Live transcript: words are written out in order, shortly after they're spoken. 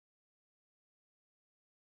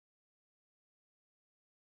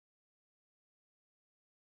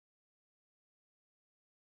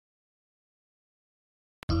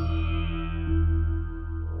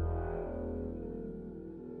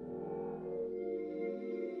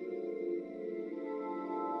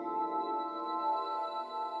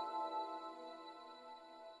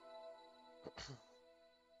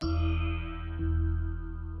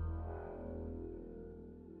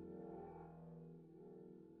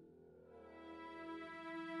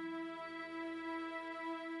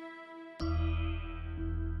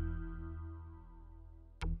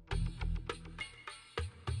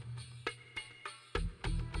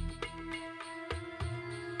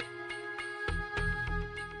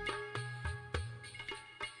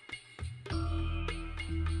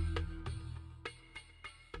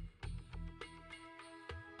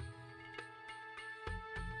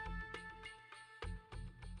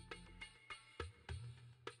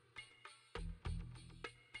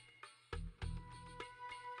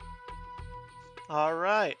All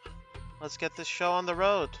right, let's get this show on the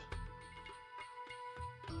road.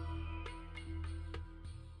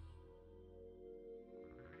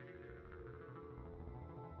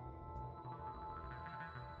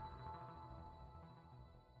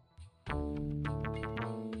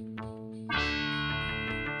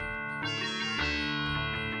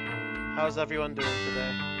 How's everyone doing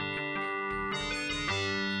today?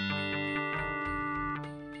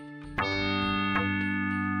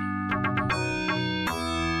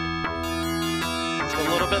 It's a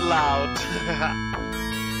little bit loud.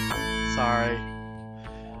 Sorry.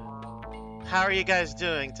 How are you guys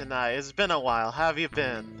doing tonight? It's been a while. How have you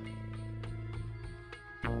been?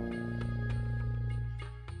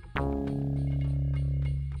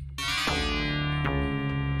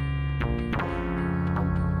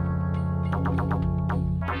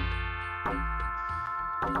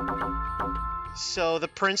 So the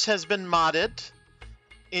prince has been modded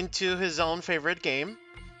into his own favorite game.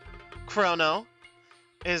 Krono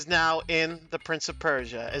is now in the Prince of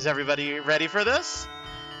Persia. Is everybody ready for this?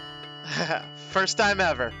 First time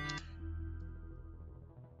ever.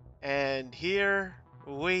 And here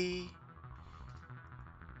we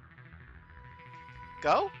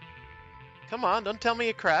go. Come on, don't tell me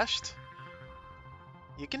it crashed.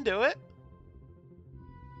 You can do it.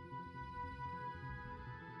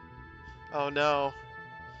 Oh no.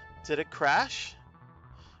 Did it crash?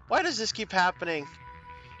 Why does this keep happening?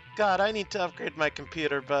 God, I need to upgrade my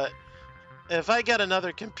computer, but if I get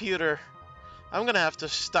another computer, I'm gonna have to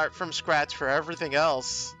start from scratch for everything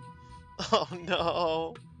else. Oh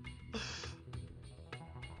no.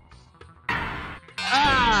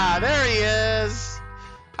 Ah, there he is.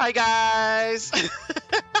 Hi guys.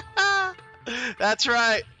 That's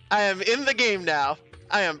right. I am in the game now.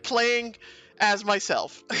 I am playing as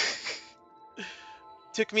myself.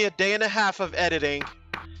 Took me a day and a half of editing,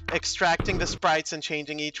 extracting the sprites and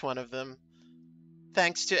changing each one of them.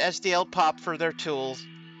 Thanks to SDL Pop for their tools.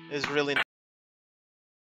 Is really nice.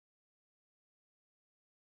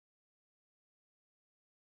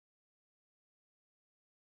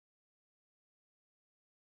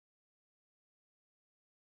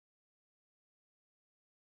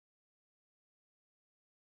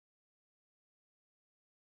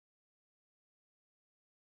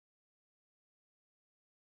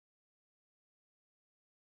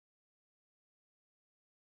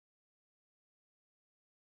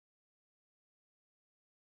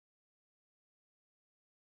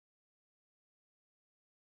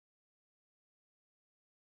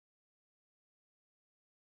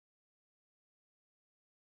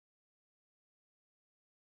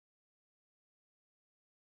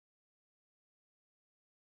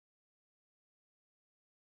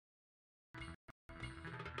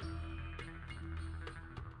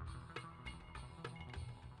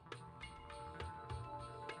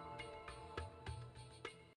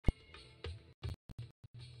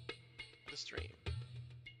 The stream.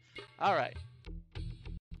 All right.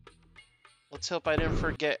 Let's hope I didn't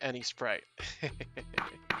forget any sprite.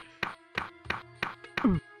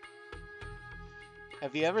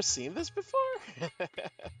 Have you ever seen this before?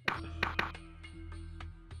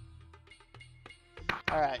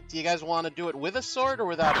 Alright, do you guys want to do it with a sword or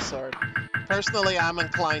without a sword? Personally, I'm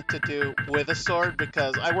inclined to do with a sword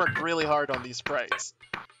because I worked really hard on these sprites.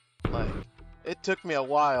 Like, it took me a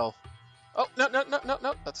while. Oh, no,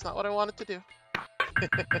 that's not what I wanted to do.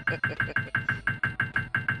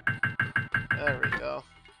 There we go.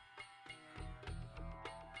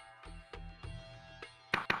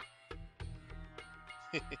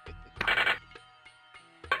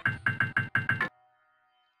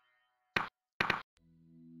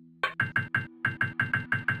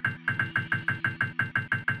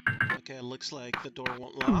 Okay, it looks like the door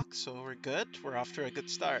won't lock, so we're good. We're off to a good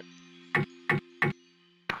start.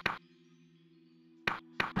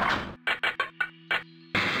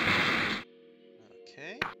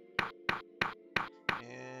 Okay.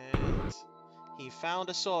 And he found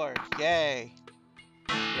a sword. Yay.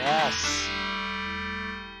 Yes.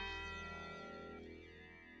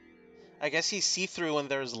 I guess he's see-through when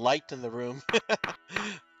there's light in the room.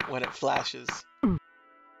 When it flashes.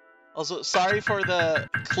 Also, sorry for the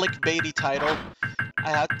clickbaity title. I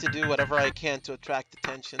had to do whatever I can to attract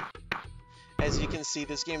attention. As you can see,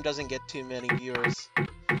 this game doesn't get too many viewers.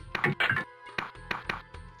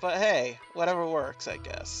 But hey, whatever works, I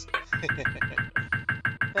guess.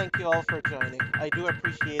 Thank you all for joining. I do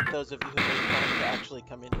appreciate those of you who made time to actually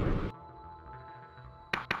come in here.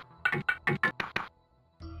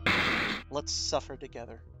 Let's suffer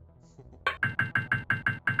together.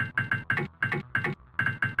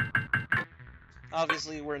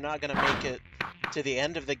 Obviously, we're not going to make it to the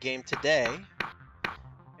end of the game today,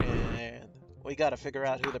 We gotta figure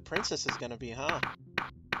out who the princess is gonna be, huh?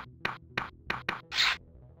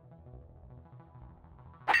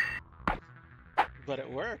 But it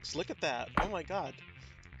works. Look at that. Oh my god.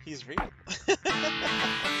 He's real.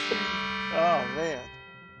 Oh man.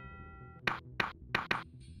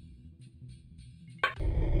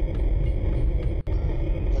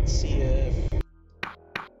 Let's see if...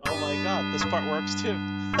 Oh my god, this part works too.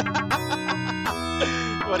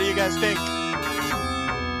 What do you guys think?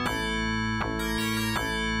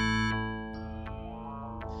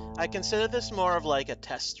 I consider this more of like a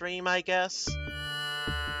test stream, I guess.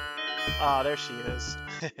 Ah, there she is.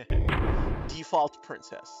 Default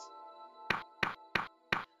princess.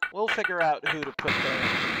 We'll figure out who to put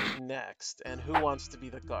there next and who wants to be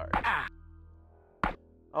the guard.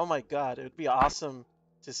 Oh my god, it would be awesome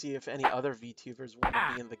to see if any other VTubers want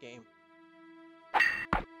to be in the game.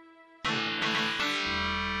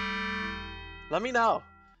 Let me know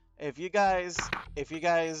if you guys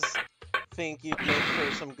think you'd make for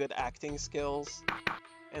some good acting skills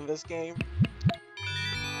in this game.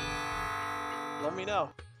 Let me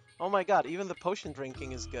know. Oh my god, even the potion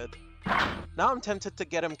drinking is good. Now I'm tempted to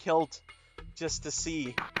get him killed just to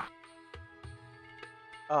see.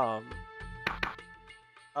 Oh,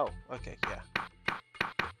 okay, yeah.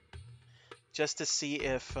 Just to see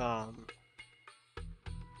if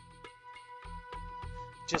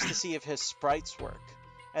his sprites work.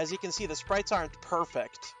 As you can see, the sprites aren't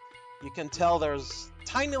perfect. You can tell there's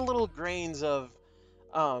tiny little grains of,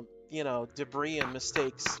 you know, debris and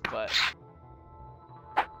mistakes, but...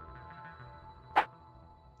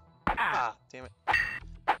 Ah, damn it.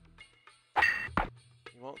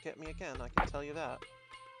 You won't get me again, I can tell you that.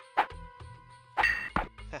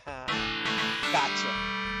 Haha. Gotcha.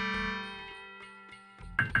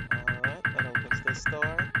 Alright, that opens this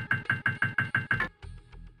door.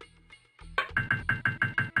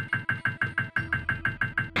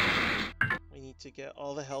 We need to get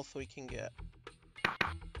all the health we can get.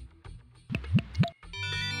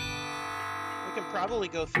 We can probably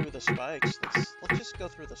go through the spikes. Let's just go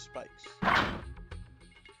through the spikes.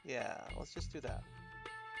 Yeah, let's just do that.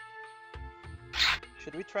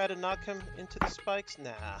 Should we try to knock him into the spikes?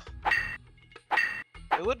 Nah.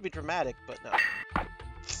 It would be dramatic, but no.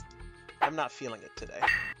 I'm not feeling it today.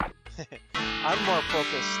 I'm more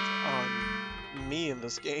focused on me in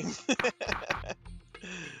this game.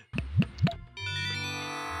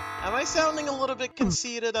 Am I sounding a little bit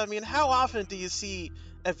conceited? I mean, how often do you see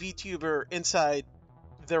a VTuber inside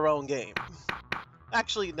their own game?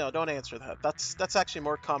 Actually, no, don't answer that. That's actually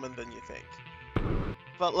more common than you think.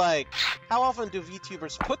 But like, how often do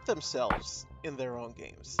VTubers put themselves in their own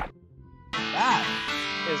games? That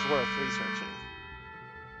is worth researching.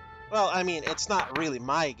 Well, I mean, it's not really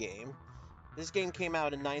my game. This game came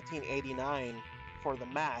out in 1989 for the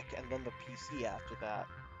Mac and then the PC after that.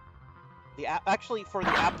 Actually, for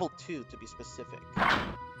the Apple II, to be specific.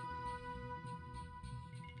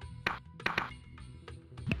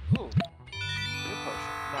 Ooh, new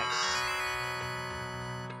potion. Nice.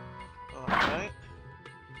 Alright.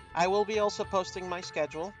 I will be also posting my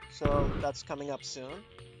schedule, so that's coming up soon.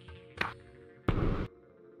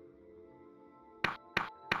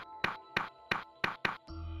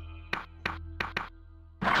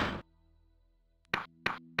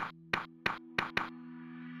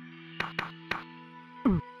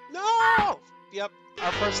 No! Yep,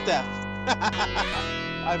 our first death.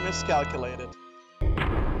 I miscalculated.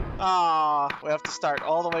 Ah, we have to start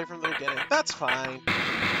all the way from the beginning. That's fine.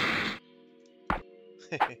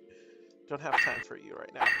 Don't have time for you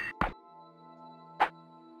right now.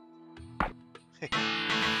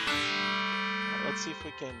 Let's see if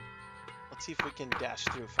we can dash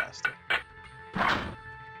through faster.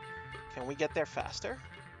 Can we get there faster?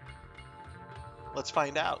 Let's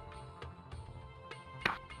find out.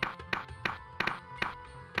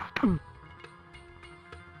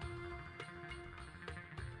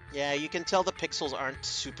 Yeah, you can tell the pixels aren't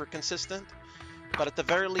super consistent, but at the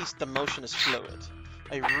very least the motion is fluid.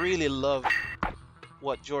 I really love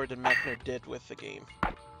what Jordan Mechner did with the game.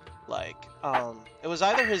 Like, it was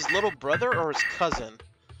either his little brother or his cousin,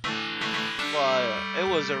 but it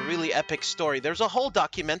was a really epic story. There's a whole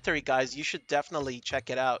documentary, guys, you should definitely check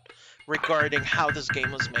it out, regarding how this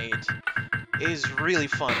game was made. It is really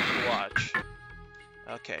fun to watch.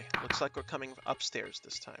 Okay, looks like we're coming upstairs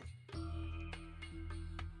this time.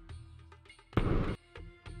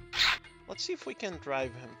 Let's see if we can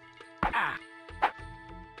drive him.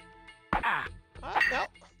 No.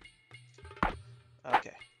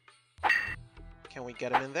 Okay. Can we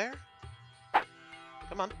get him in there?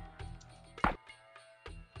 Come on.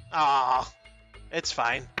 Ah, it's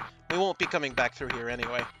fine. We won't be coming back through here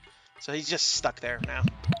anyway. So he's just stuck there now.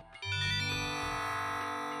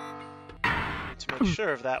 And to make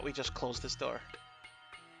sure of that, we just close this door.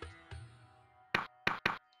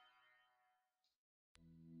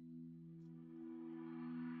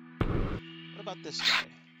 What about this guy?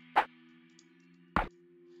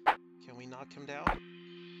 Can we knock him down?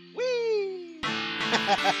 Whee!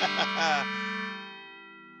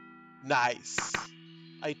 Nice.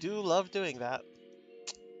 I do love doing that.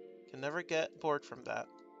 Can never get bored from that.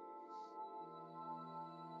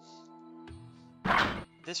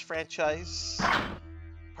 This franchise,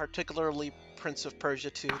 particularly Prince of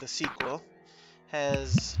Persia 2, the sequel,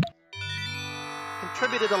 has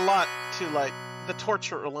contributed a lot to like the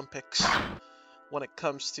torture Olympics when it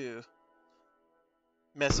comes to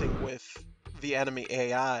messing with the enemy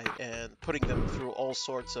AI and putting them through all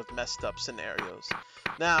sorts of messed up scenarios.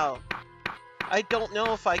 Now, I don't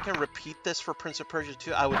know if I can repeat this for Prince of Persia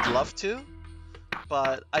 2. I would love to,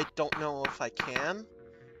 but I don't know if I can.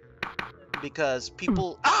 Because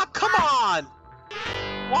people... Ah, come on!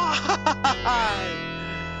 Why?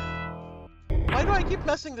 Why do I keep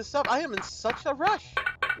messing this up? I am in such a rush.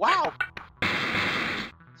 Wow.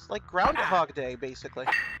 It's like Groundhog Day, basically.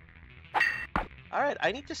 Alright,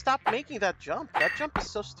 I need to stop making that jump. That jump is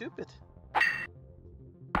so stupid.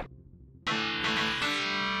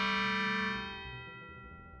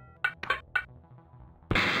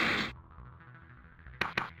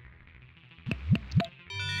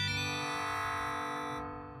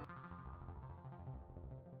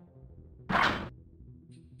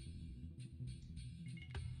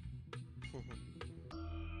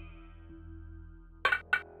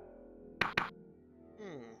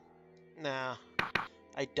 Nah,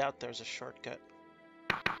 I doubt there's a shortcut.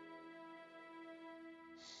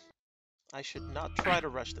 I should not try to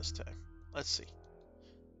rush this time. Let's see.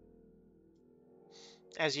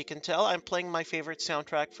 As you can tell, I'm playing my favorite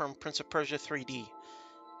soundtrack from Prince of Persia 3D.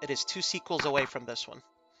 It is 2 sequels away from this one.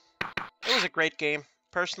 It was a great game.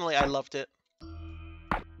 Personally, I loved it.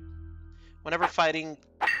 Whenever fighting,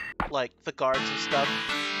 like, the guards and stuff,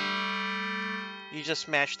 you just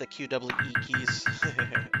smash the QWE keys.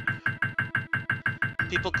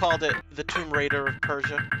 People called it the Tomb Raider of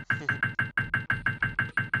Persia.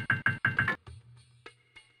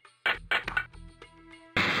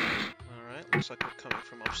 Alright, looks like we're coming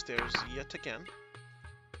from upstairs yet again.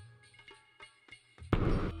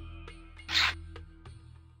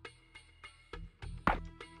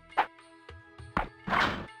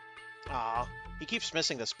 Ah, he keeps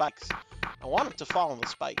missing the spikes. I want him to fall on the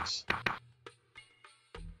spikes.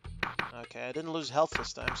 Okay, I didn't lose health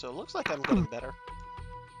this time, so it looks like I'm getting better.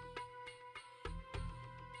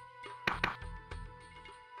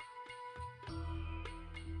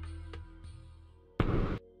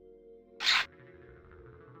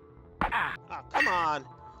 Oh, come on!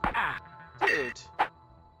 Dude!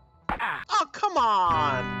 Oh, come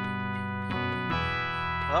on!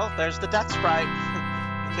 Well, there's the death sprite,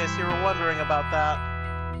 in case you were wondering about that.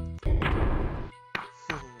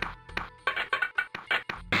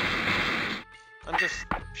 I'm just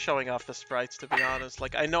showing off the sprites, to be honest.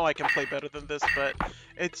 Like, I know I can play better than this, but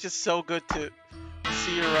it's just so good to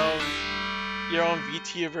see your own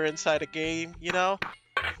VTuber inside a game, you know?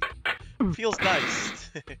 Feels nice.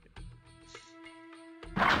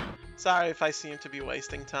 Sorry if I seem to be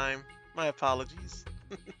wasting time. My apologies.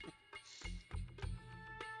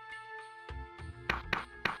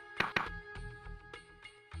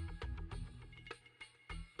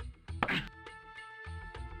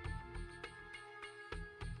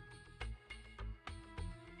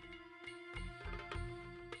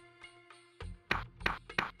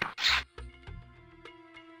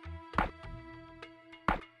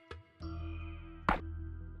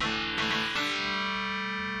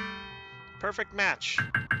 Perfect match.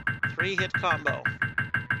 3-hit combo.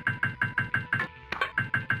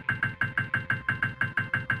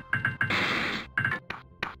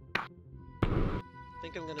 I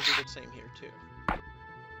think I'm gonna do the same here too.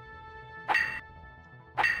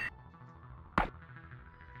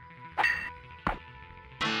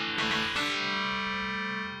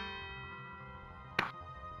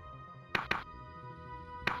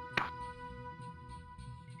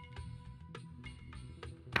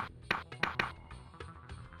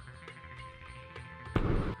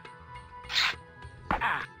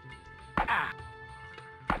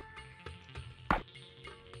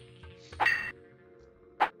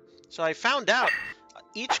 So I found out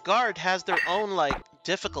each guard has their own, like,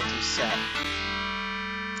 difficulty set.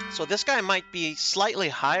 So this guy might be slightly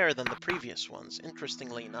higher than the previous ones,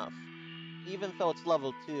 interestingly enough. Even though it's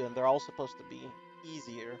level 2 and they're all supposed to be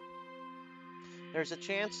easier. There's a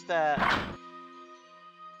chance that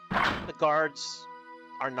the guards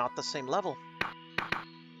are not the same level.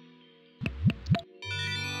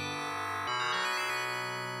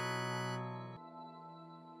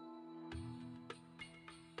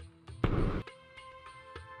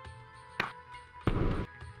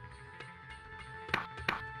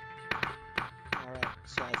 Alright,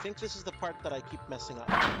 so I think this is the part that I keep messing up.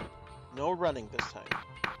 No running this time.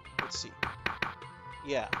 Let's see.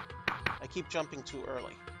 Yeah, I keep jumping too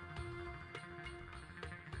early.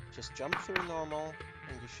 Just jump through normal,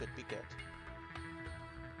 and you should be good.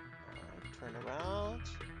 Turn around.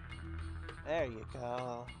 There you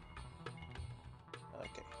go.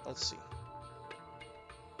 Okay, let's see.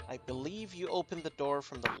 I believe you opened the door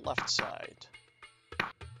from the left side.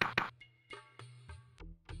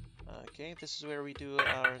 Okay, this is where we do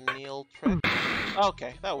our kneel trick.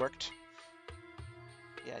 Okay, that worked.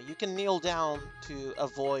 Yeah, you can kneel down to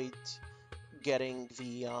avoid getting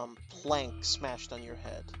the plank smashed on your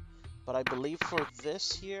head. But I believe for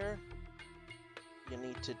this here, you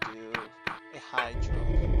need to do a high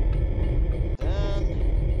jump.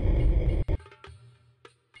 Then...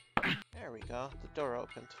 there we go, the door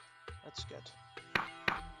opened. That's good.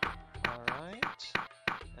 Alright.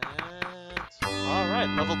 And... alright,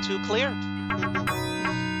 level 2 cleared.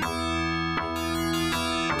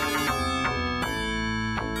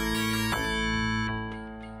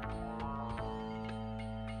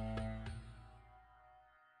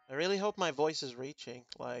 I really hope my voice is reaching.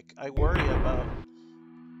 Like, I worry about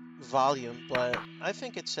volume, but I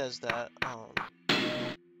think it says that,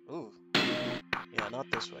 ooh. Yeah,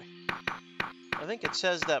 not this way. I think it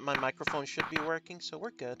says that my microphone should be working, so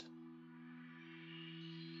we're good.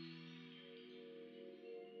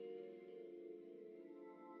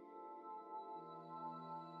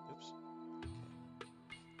 Oops. Okay.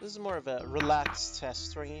 This is more of a relaxed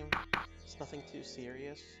test stream. It's nothing too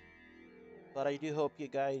serious. But I do hope you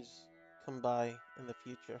guys come by in the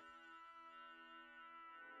future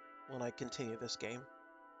when I continue this game.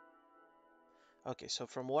 Okay, so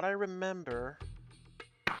from what I remember,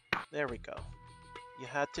 there we go. You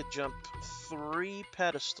had to jump 3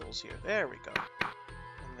 pedestals here. There we go.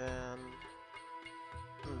 And then...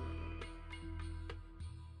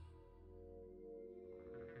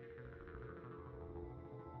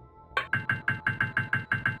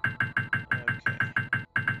 okay.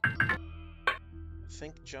 I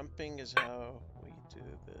think jumping is how we do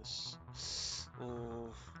this.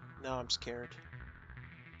 Ooh, now I'm scared.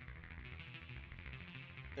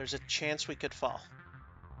 There's a chance we could fall.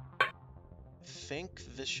 I think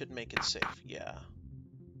this should make it safe, yeah.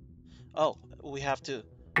 Oh, we have to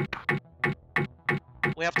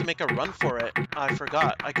make a run for it. I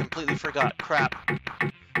forgot. I completely forgot. Crap.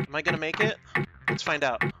 Am I gonna make it? Let's find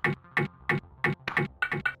out.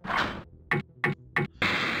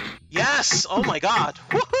 Yes! Oh my god!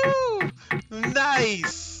 Woohoo!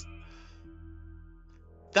 Nice!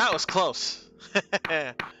 That was close.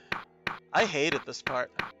 I hated this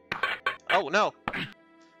part. Oh no!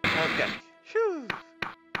 Okay. Whew.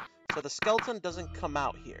 So the skeleton doesn't come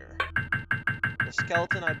out here. The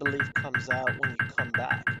skeleton, I believe, comes out when you come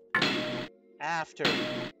back. After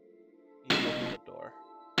you open the door.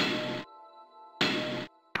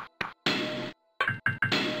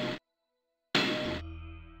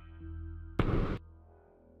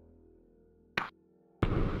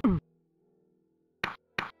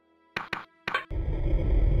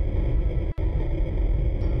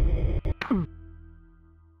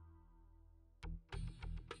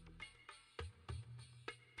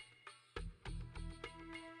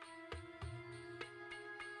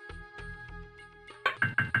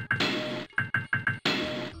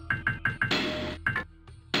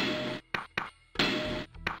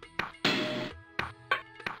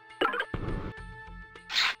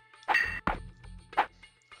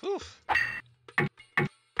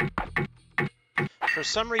 For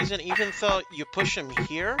some reason, even though you push him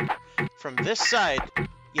here, from this side,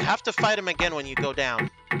 you have to fight him again when you go down.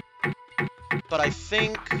 But I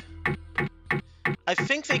think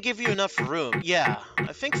they give you enough room. Yeah,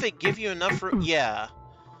 I think they give you enough room. Yeah.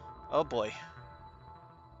 Oh boy.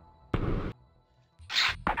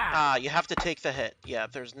 Ah, you have to take the hit. Yeah,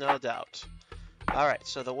 there's no doubt. Alright,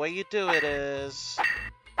 so the way you do it is...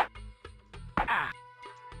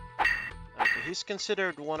 okay, he's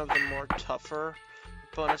considered one of the more tougher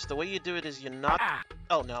opponents. The way you do it is you knock...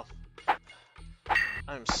 oh no.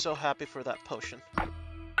 I'm so happy for that potion.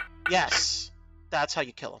 Yes! That's how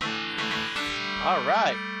you kill him.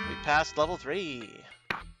 Alright, we passed level 3.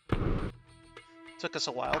 Took us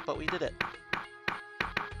a while, but we did it.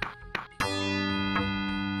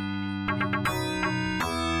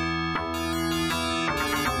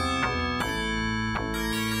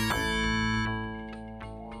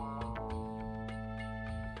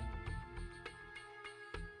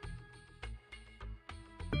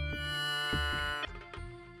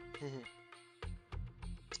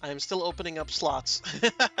 I'm still opening up slots.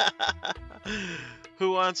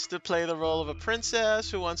 Who wants to play the role of a princess?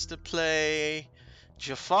 Who wants to play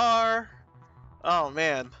Jafar? Oh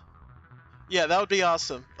man. Yeah, that would be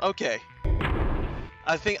awesome. Okay.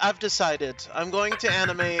 I think I've decided. I'm going to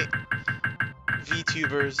animate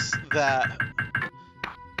VTubers that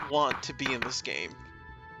want to be in this game.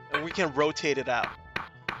 And we can rotate it out.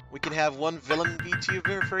 We can have one villain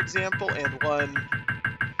VTuber, for example, and one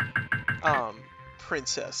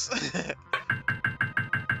princess.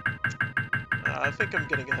 I think I'm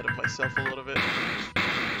getting ahead of myself a little bit.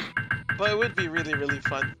 But it would be really, really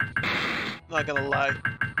fun. Not gonna lie.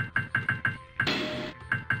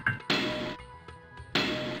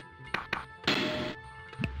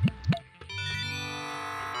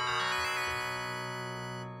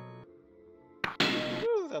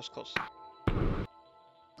 Woo, that was close.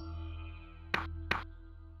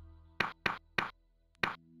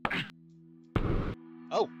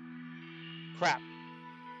 Oh! Crap.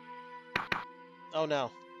 Oh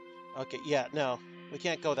no. Okay, yeah, no. We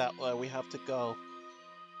can't go that way. We have to go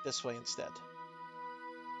this way instead.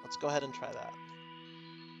 Let's go ahead and try that.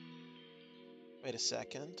 Wait a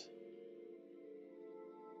second.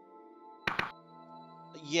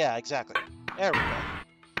 Yeah, exactly. There we go.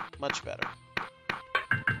 Much better.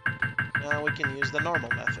 Now we can use the normal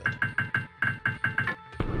method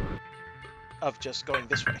of just going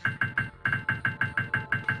this way.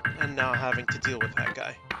 And now having to deal with that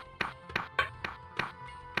guy.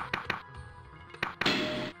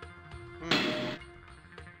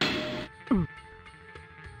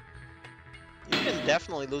 You can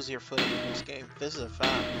definitely lose your footing in this game. This is a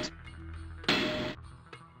fact.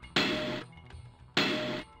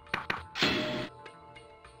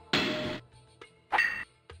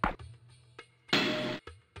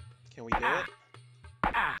 Can we do it?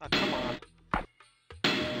 Oh, come on.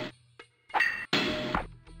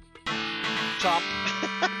 Chop.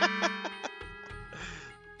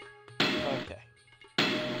 Okay.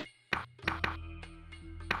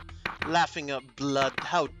 Laughing up blood.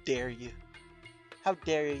 How dare you? How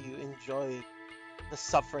dare you enjoy the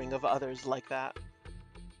suffering of others like that?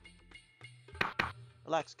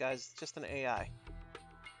 Relax, guys. It's just an AI.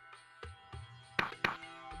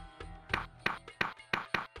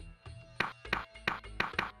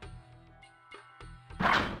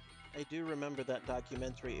 I do remember that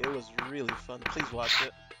documentary. It was really fun. Please watch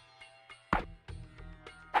it.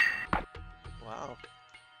 Wow.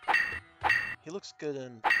 He looks good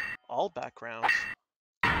in all backgrounds.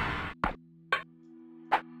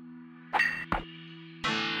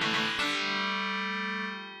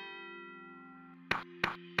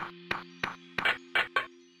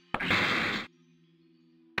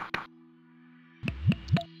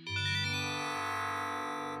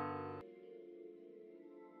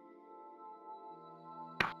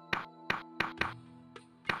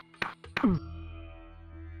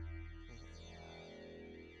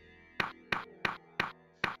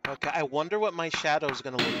 Okay, I wonder what my shadow is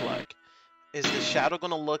going to look like. Is the shadow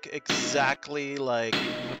going to look exactly like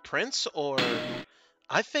the prince, or...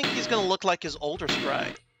 I think he's going to look like his older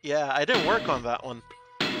sprite. Yeah, I didn't work on that one.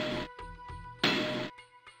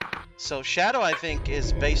 So Shadow, I think,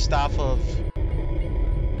 is based off of...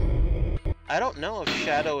 I don't know if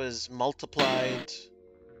Shadow is multiplied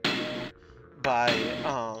by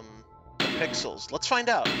the pixels. Let's find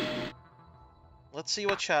out. Let's see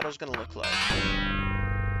what Shadow's going to look like.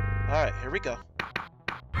 Alright, here we go.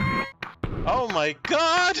 Oh my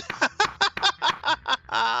god!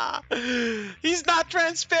 He's not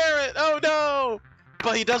transparent! Oh no!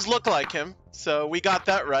 But he does look like him, so we got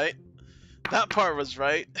that right. That part was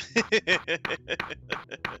right.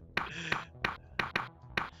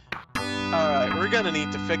 Alright, we're gonna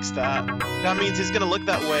need to fix that. That means he's gonna look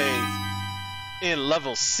that way in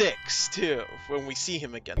level 6, too, when we see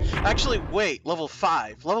him again. Actually, wait, level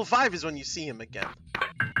 5. Level 5 is when you see him again.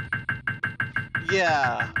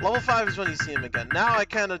 Yeah, level 5 is when you see him again. Now I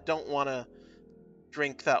kind of don't want to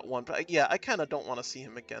drink that one, but yeah, I kind of don't want to see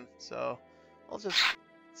him again. So I'll just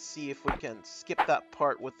see if we can skip that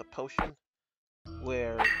part with the potion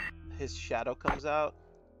where his shadow comes out.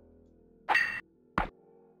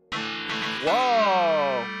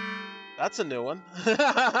 Whoa! That's a new one.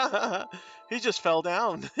 He just fell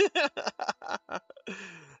down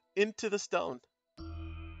into the stone.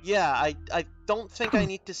 Yeah, I don't think I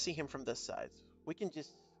need to see him from this side. We can just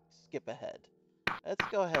skip ahead. Let's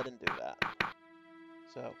go ahead and do that.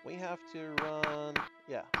 So we have to run,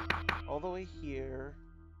 yeah, all the way here.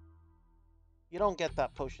 You don't get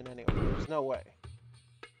that potion anyway. There's no way.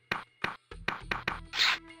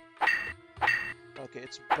 Okay,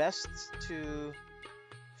 it's best to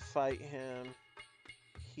fight him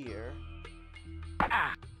here.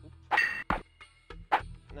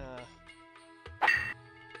 Nah.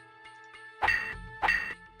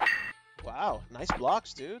 Wow, nice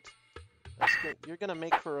blocks, dude. That's good. You're gonna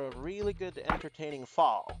make for a really good, entertaining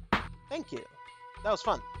fall. Thank you. That was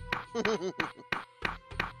fun.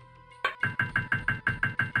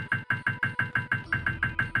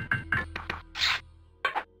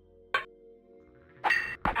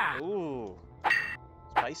 Ooh,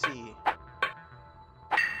 spicy.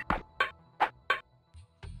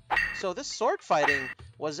 So this sword fighting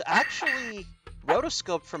was actually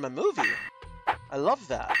rotoscoped from a movie. I love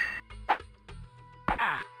that.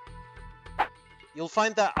 You'll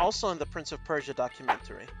find that also in the Prince of Persia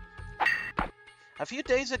documentary. A few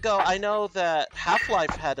days ago, I know that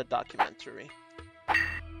Half-Life had a documentary.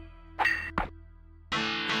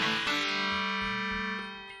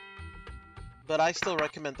 But I still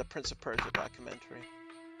recommend the Prince of Persia documentary.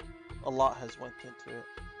 A lot has went into it.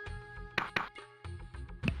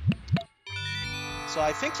 So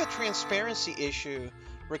I think the transparency issue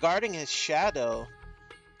regarding his shadow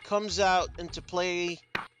comes out into play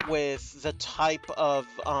with the type of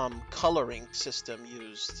coloring system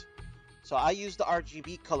used. So I use the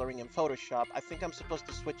RGB coloring in Photoshop. I think I'm supposed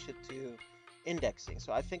to switch it to indexing.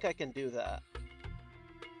 So I think I can do that.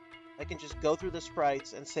 I can just go through the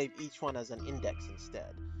sprites and save each one as an index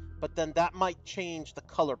instead. But then that might change the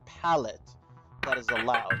color palette that is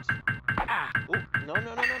allowed. Ooh, no,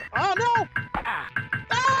 no, no, no. Oh, no!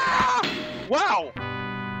 Ah! Wow!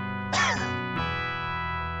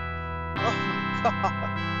 Oh, my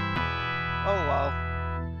God. Oh, wow.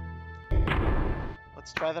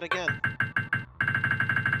 Let's try that again.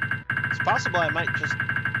 It's possible I might just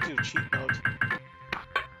do cheat mode.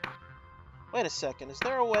 Wait a second, is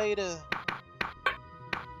there a way to...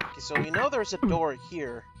 Okay, so we know there's a door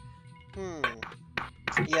here.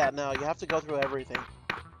 Yeah, no, you have to go through everything.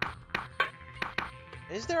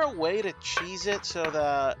 Is there a way to cheese it so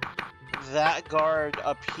that that guard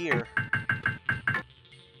up here...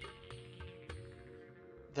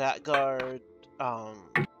 that guard,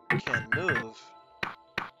 can move?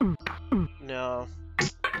 No.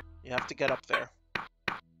 You have to get up there.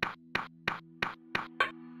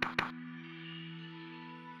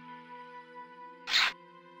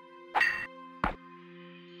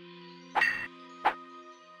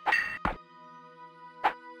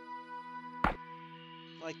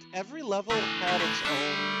 Like, every level had its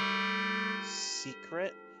own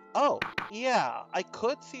secret. Oh, yeah, I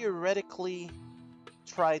could theoretically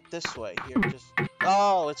try it this way. Here, just...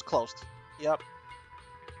 Oh, it's closed. Yep.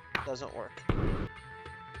 Doesn't work.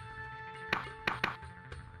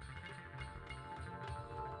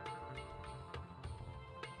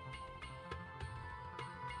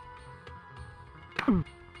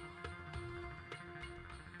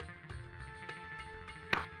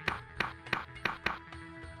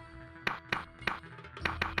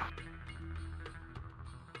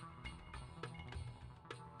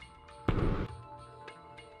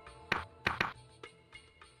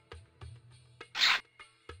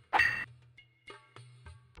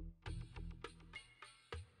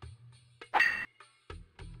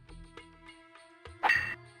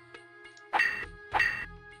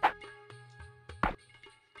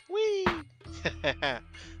 Whee!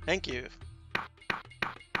 Thank you.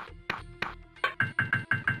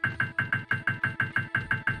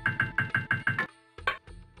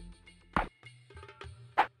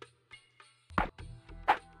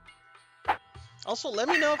 Also, let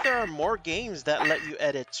me know if there are more games that let you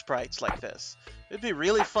edit sprites like this. It'd be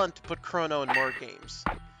really fun to put Krono in more games.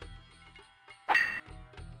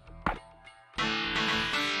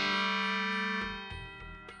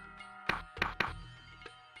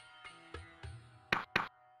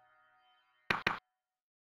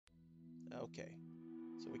 Okay,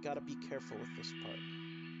 so we gotta be careful with this part.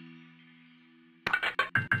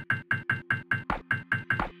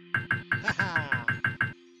 Haha!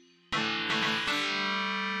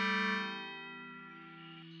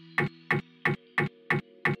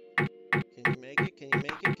 Can you make it? Can you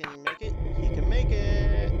make it? Can you make it? He can make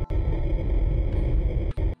it!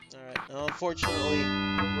 Alright, unfortunately,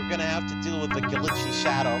 we're gonna have to deal with the glitchy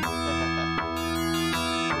shadow.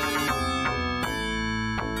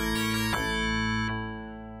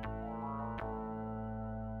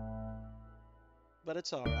 But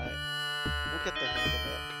it's alright. We'll get the hang of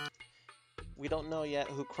it. We don't know yet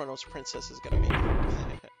who Krono's princess is gonna be.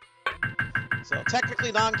 So,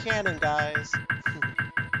 technically non-canon, guys.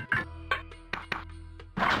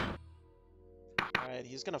 Alright,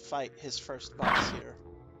 he's gonna fight his first boss here.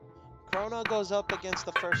 Krono goes up against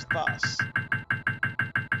the first boss.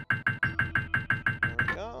 There we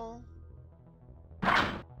go.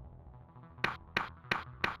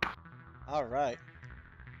 All right,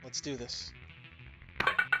 let's do this.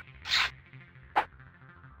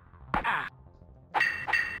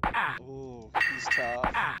 Ooh, he's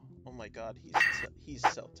tough. Oh my god, he's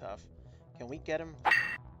so tough. Can we get him?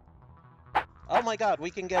 Oh my god,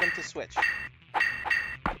 we can get him to switch.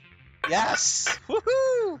 Yes!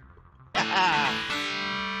 Woohoo!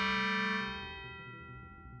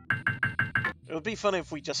 It would be funny if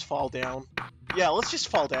we just fall down. Yeah, let's just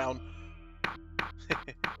fall down.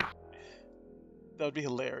 That would be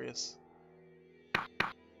hilarious.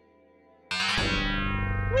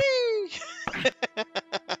 Whee!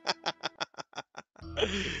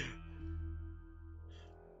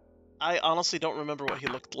 I honestly don't remember what he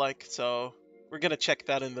looked like, so we're gonna check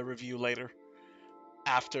that in the review later.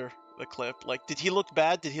 After the clip. Like, did he look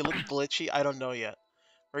bad? Did he look glitchy? I don't know yet.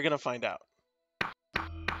 We're gonna find out.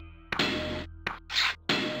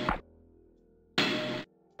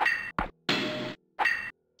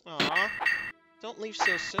 Aw, don't leave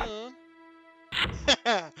so soon.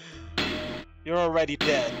 You're already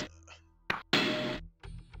dead.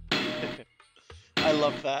 I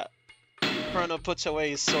love that. Krono puts away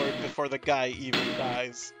his sword before the guy even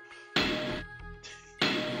dies.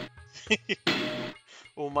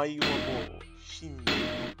 Omae wa mou shinde.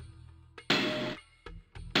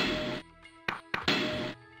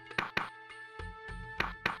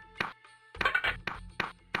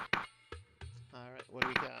 Alright, what do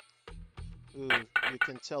we got? Ooh, you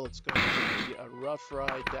can tell it's going to be a rough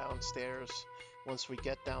ride downstairs once we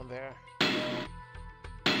get down there.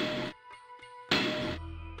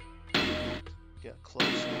 Get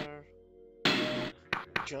closer.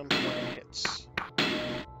 Jump when it hits.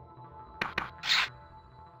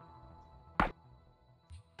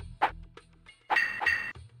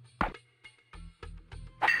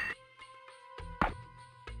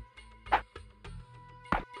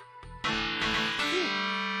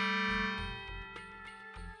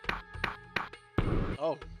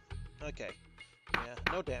 Oh, okay. Yeah,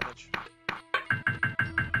 no damage.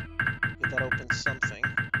 But that opens something.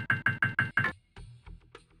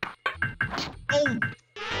 Oh!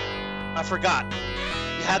 I forgot.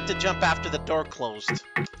 You had to jump after the door closed.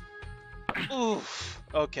 Oof.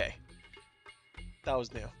 Okay. That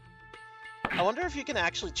was new. I wonder if you can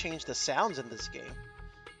actually change the sounds in this game.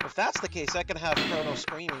 If that's the case, I can have Krono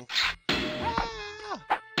screaming. Ah!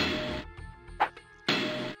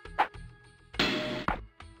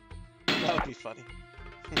 That would be funny.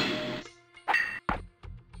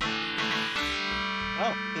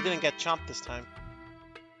 Oh, he didn't get chomped this time.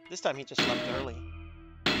 This time he just left early.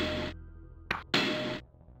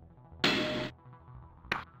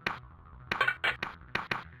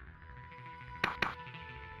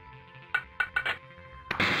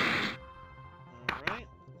 Alright,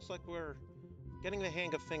 looks like we're getting the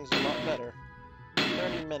hang of things a lot better.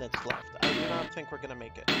 30 minutes left. I do not think we're gonna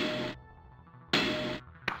make it.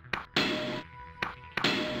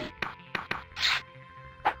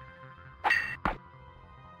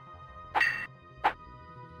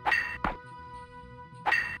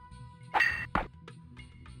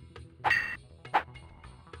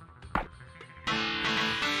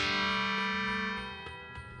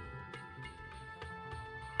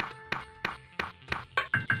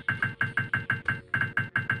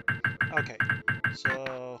 Okay,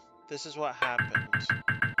 so this is what happened.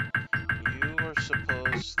 You were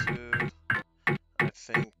supposed to, I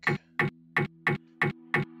think,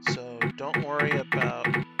 so don't worry about...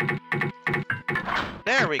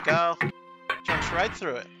 There we go! Jumps right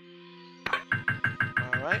through it.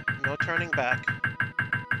 Alright, no turning back.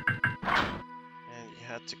 And you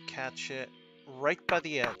had to catch it right by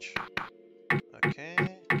the edge. Okay.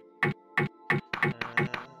 And...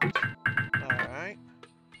 Alright.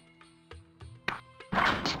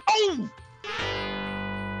 Oh!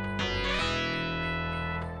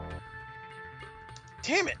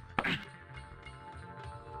 Damn it!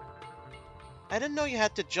 I didn't know you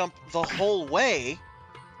had to jump the whole way.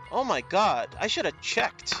 Oh my god, I should have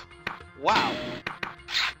checked. Wow.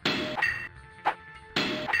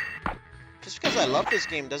 Just because I love this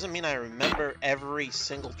game doesn't mean I remember every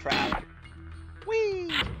single trap.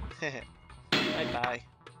 Whee! Bye-bye.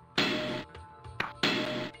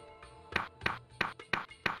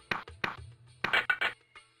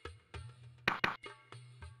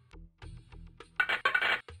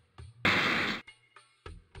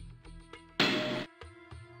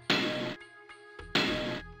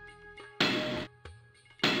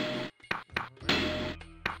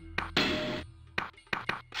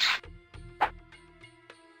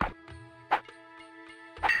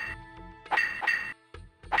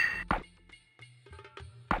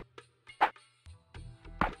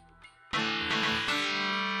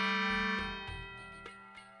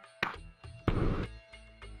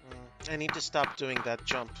 I need to stop doing that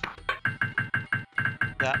jump.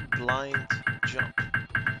 That blind jump.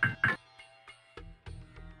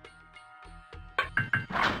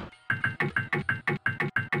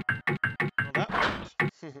 Well, that worked.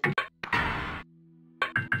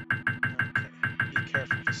 Okay, be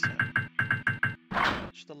careful this time.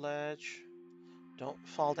 Touch the ledge. Don't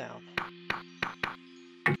fall down.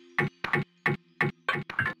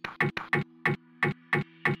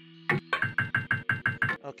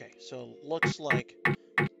 Okay, so looks like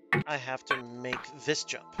I have to make this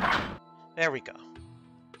jump. There we go.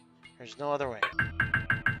 There's no other way.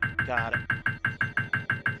 Got it.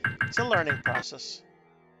 It's a learning process.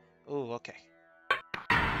 Ooh, okay.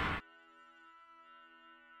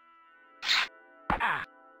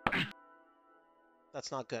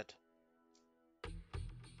 That's not good.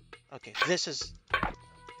 Okay, this is...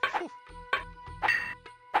 Whew.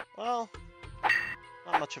 Well,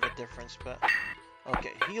 not much of a difference, but...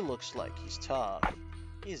 Okay, he looks like he's tough.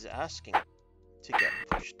 He's asking to get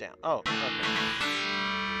pushed down. Oh, okay.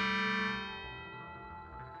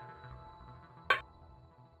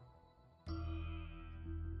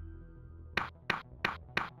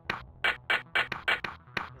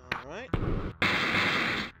 Alright.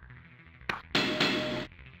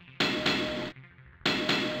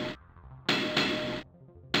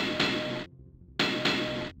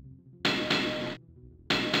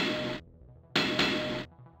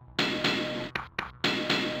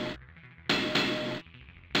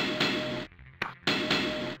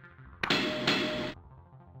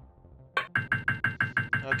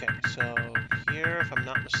 Okay, so here, if I'm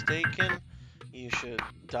not mistaken, you should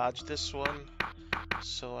dodge this one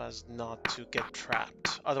so as not to get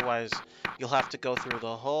trapped. Otherwise, you'll have to go through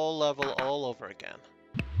the whole level all over again.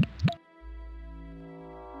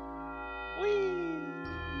 Whee!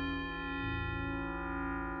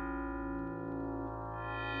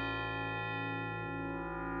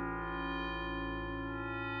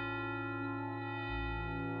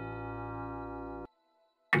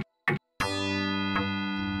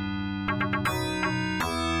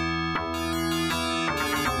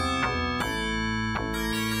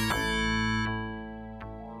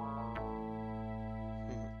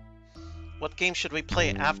 What game should we play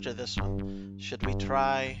after this one? Should we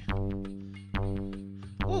try...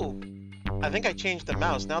 Ooh, I think I changed the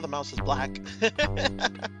mouse. Now the mouse is black.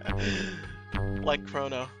 Like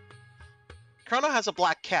Krono. Krono has a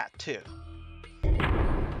black cat, too.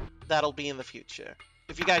 That'll be in the future.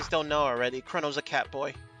 If you guys don't know already, Krono's a cat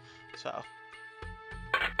boy. So...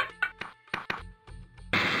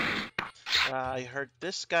 I heard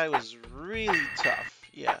this guy was really tough.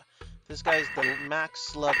 Yeah, this guy's the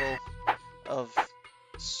max level of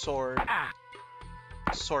sword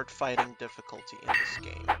fighting difficulty in this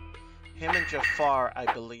game. Him and Jafar,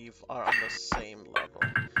 I believe, are on the same level.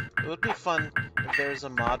 It would be fun if there's a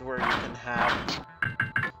mod where you can have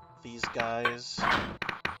these guys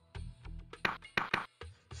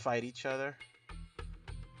fight each other.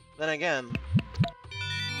 Then again,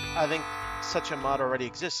 I think such a mod already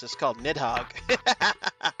exists. It's called Nidhogg.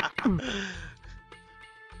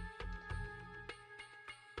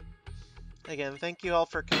 Again, thank you all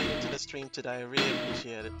for coming into the stream today. I really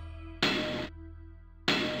appreciate it.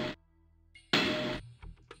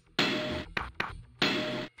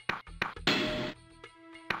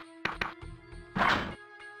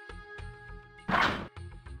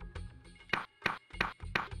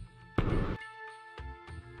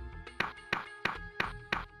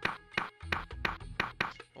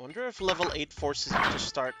 I wonder if level 8 forces you to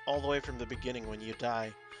start all the way from the beginning when you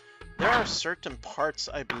die. There are certain parts,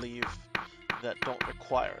 I believe, that don't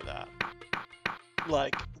require that.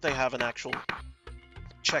 Like, they have an actual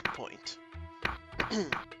checkpoint.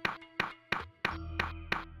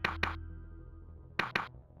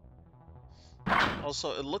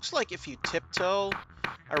 Also, it looks like if you tiptoe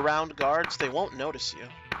around guards, they won't notice you.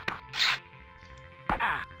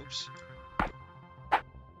 Oops.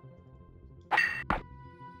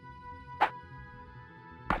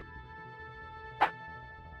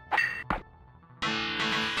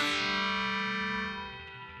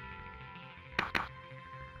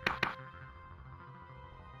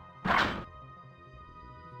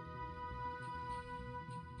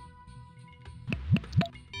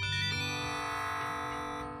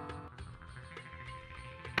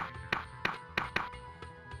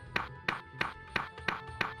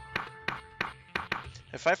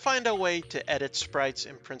 If I find a way to edit sprites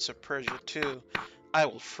in Prince of Persia 2, I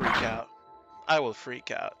will freak out. I will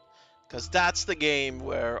freak out. Because that's the game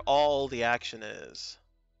where all the action is.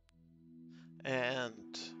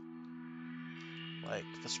 And, like,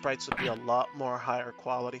 the sprites would be a lot more higher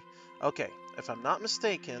quality. Okay, if I'm not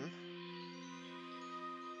mistaken,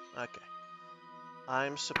 Okay.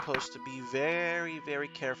 I'm supposed to be very, very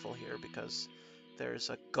careful here because there's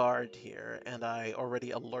a guard here, and I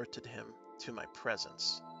already alerted him to my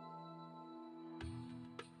presence.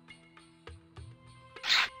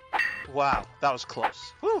 Wow, that was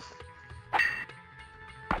close. Whew!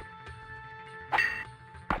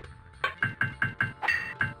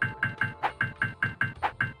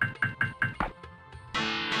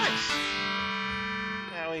 Nice!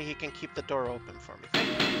 That way he can keep the door open for me. Thank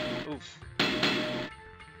you. Oof.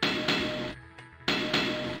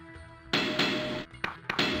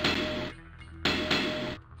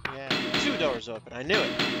 Yeah, 2 doors open. I knew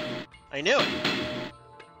it. I knew it.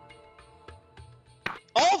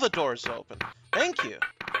 All the doors open. Thank you.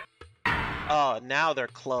 Oh, now they're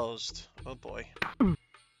closed. Oh boy. Do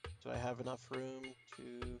I have enough room to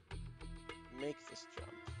make this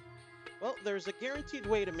jump? Well, there's a guaranteed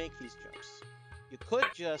way to make these jumps. You could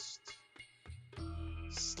just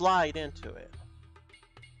slide into it.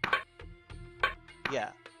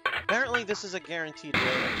 Yeah. Apparently this is a guaranteed way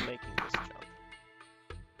of making this jump.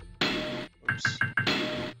 Oops.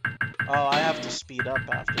 Oh, I have to speed up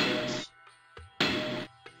after this.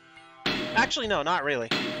 Actually, no, not really.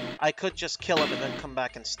 I could just kill him and then come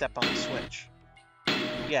back and step on the switch.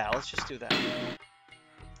 Yeah, let's just do that.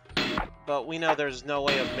 But we know there's no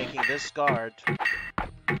way of making this guard.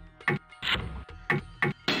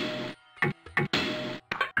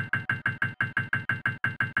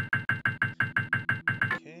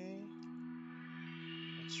 Okay.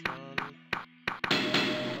 Let's run.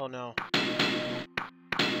 Oh no.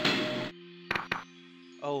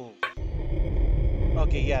 Oh.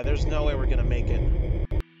 Okay, yeah, there's no way we're gonna make it.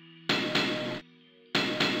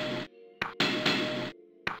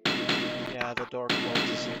 Yeah, the door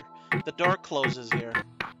closes here. The door closes here.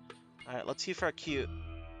 Alright, let's see if our cute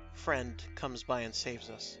friend comes by and saves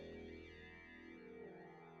us.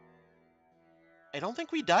 I don't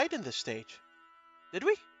think we died in this stage. Did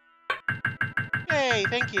we? Hey,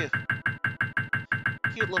 thank you.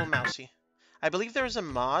 Cute little mousey. I believe there's a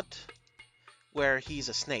mod where he's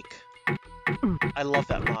a snake. I love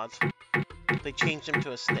that mod. They changed him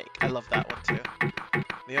to a snake. I love that one too.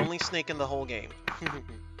 The only snake in the whole game.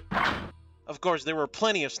 Of course, there were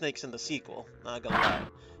plenty of snakes in the sequel, not gonna lie.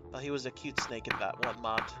 But he was a cute snake in that one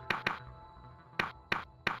mod.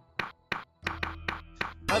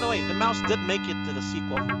 By the way, the mouse did make it to the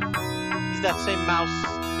sequel. He's that same mouse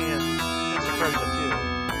in Prince of Persia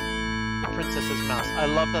 2. The Princess's Mouse. I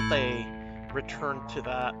love that they returned to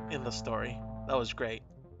that in the story. That was great.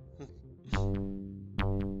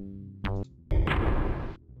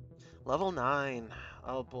 Level 9.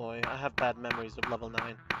 Oh boy, I have bad memories of level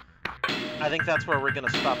 9. I think that's where we're gonna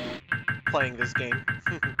stop playing this game.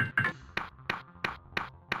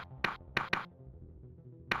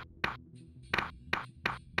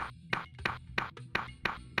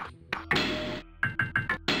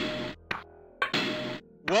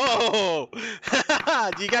 Whoa!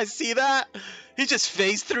 Do you guys see that? He just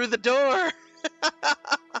phased through the door!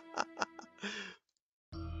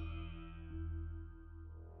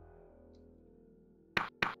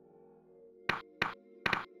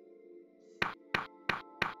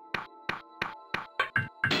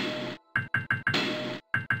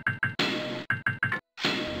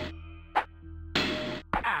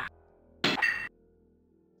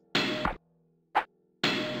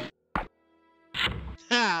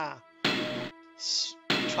 Ha!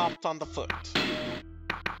 Chopped on the foot.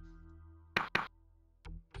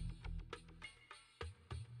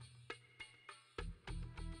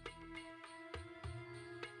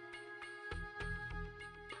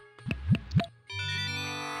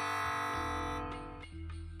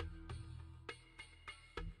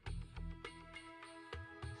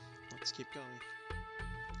 Let's keep going.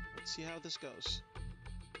 Let's see how this goes.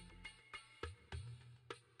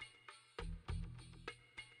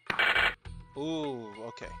 Ooh,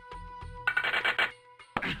 okay.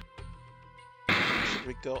 Should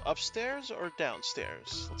we go upstairs or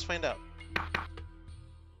downstairs? Let's find out.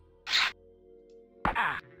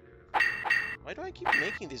 Why do I keep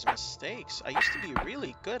making these mistakes? I used to be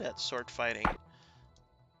really good at sword fighting.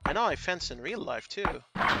 I know I fence in real life too.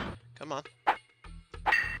 Come on.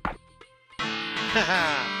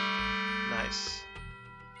 Haha! Nice.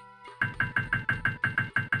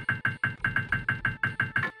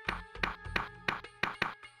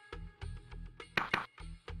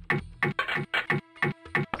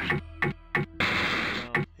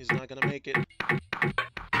 No, he's not gonna make it.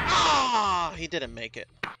 Ah! He didn't make it.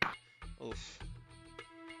 Oof.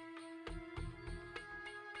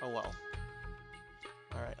 Oh well.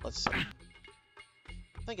 Alright, let's see.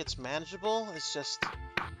 I think it's manageable. It's just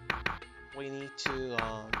we need to,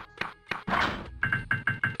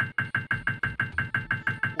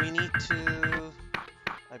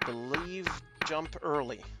 I believe, jump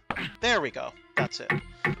early. There we go. That's it.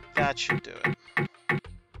 That should do it.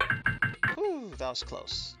 Whew, that was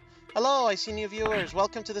close. Hello, I see new viewers.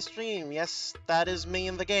 Welcome to the stream. Yes, that is me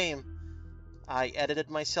in the game. I edited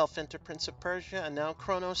myself into Prince of Persia, and now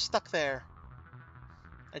Krono's stuck there.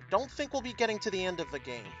 I don't think we'll be getting to the end of the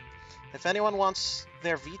game. If anyone wants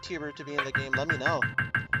their VTuber to be in the game, let me know.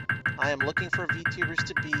 I am looking for VTubers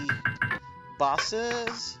to be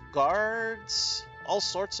bosses, guards, all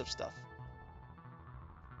sorts of stuff.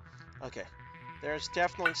 Okay, there's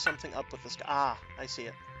definitely something up with this guy. Ah, I see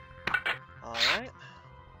it. Alright.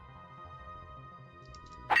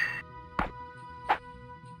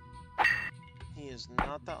 He is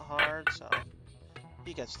not that hard, so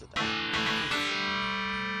he gets to die.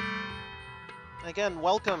 Again,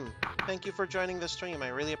 welcome. Thank you for joining the stream. I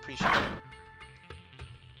really appreciate it.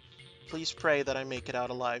 Please pray that I make it out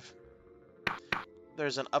alive.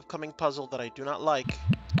 There's an upcoming puzzle that I do not like.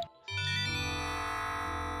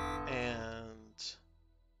 And...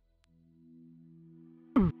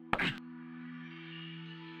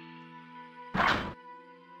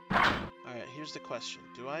 Alright, here's the question.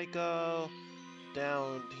 Do I go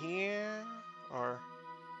down here? Or...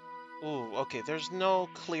 Ooh, okay, there's no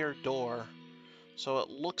clear door. So it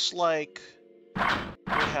looks like we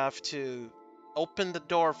have to open the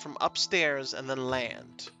door from upstairs and then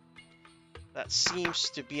land. That seems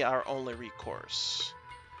to be our only recourse.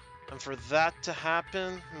 And for that to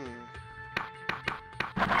happen,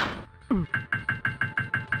 Ooh,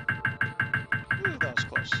 that was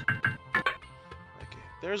close. Okay,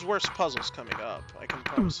 there's worse puzzles coming up. I can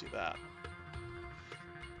promise you that.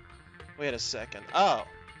 Wait a second. Oh.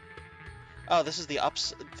 Oh, this is the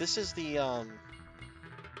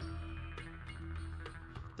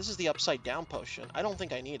This is the upside down potion. I don't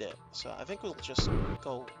think I need it, so I think we'll just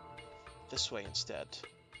go this way instead.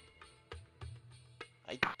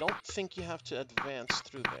 I don't think you have to advance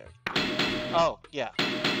through there. Oh, yeah.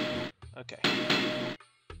 Okay.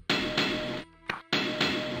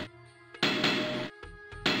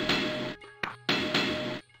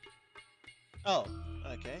 Oh,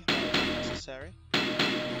 okay. That was necessary.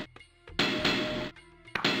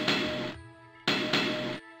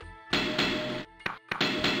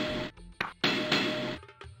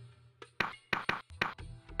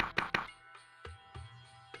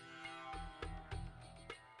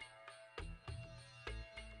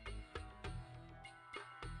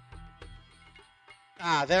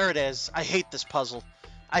 Ah, there it is. I hate this puzzle.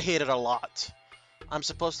 I hate it a lot. I'm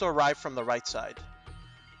supposed to arrive from the right side.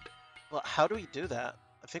 Well, how do we do that?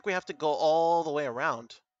 I think we have to go all the way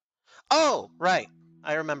around. Oh, right.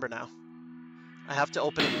 I remember now. I have to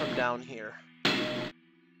open it from down here.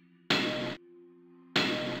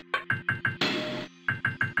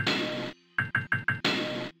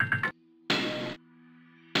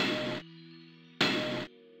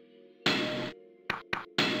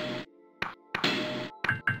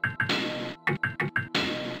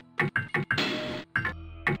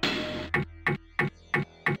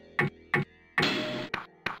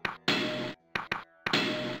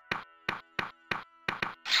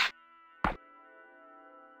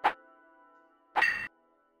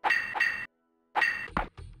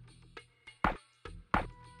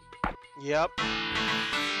 Yep.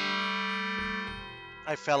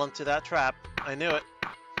 I fell into that trap. I knew it.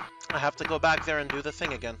 I have to go back there and do the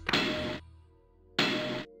thing again.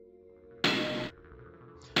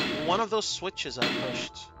 One of those switches I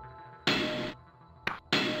pushed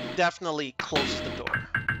definitely closed the door.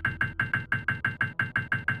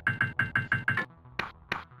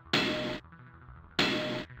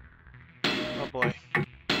 Oh boy.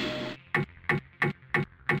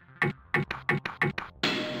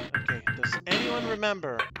 Okay, does anyone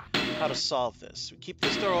remember how to solve this? We keep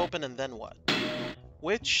this door open and then what?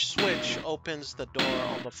 Which switch opens the door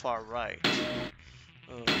on the far right?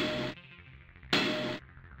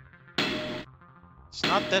 It's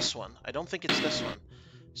not this one. I don't think it's this one.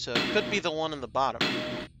 So it could be the one in the bottom.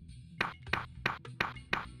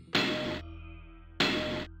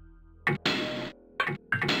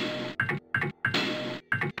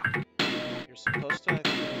 You're supposed to, I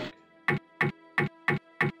think...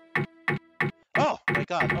 Oh, my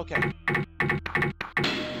God, okay.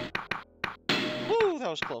 Woo, that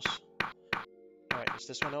was close. Alright, is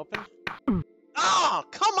this one open? Oh,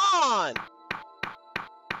 come on!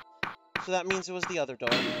 So that means it was the other door.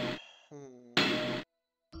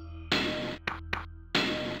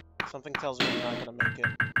 Something tells me I'm not gonna make it.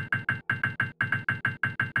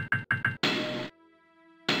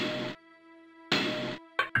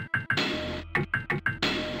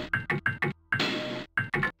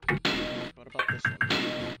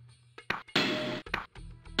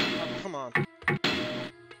 Come on. Can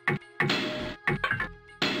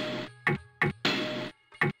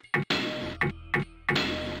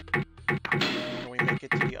we make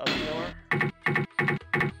it to the other door?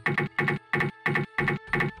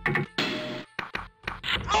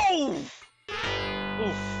 Oh!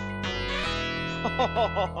 Oof.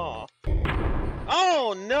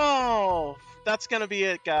 Oh no! That's gonna be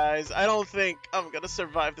it, guys. I don't think I'm gonna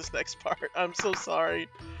survive this next part. I'm so sorry.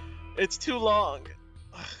 It's too long.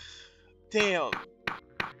 Damn.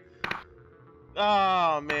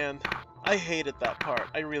 Oh man. I hated that part.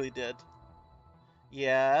 I really did.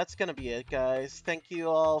 Yeah, that's gonna be it, guys. Thank you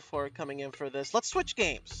all for coming in for this. Let's switch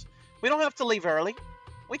games. We don't have to leave early.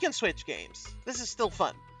 We can switch games. This is still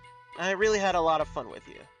fun. I really had a lot of fun with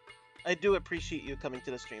you. I do appreciate you coming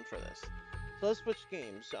to the stream for this. So let's switch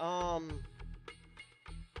games. All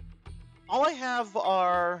I have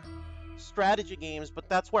are strategy games, but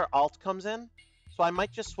that's where Alt comes in. So I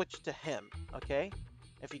might just switch to him, okay?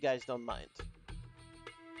 If you guys don't mind.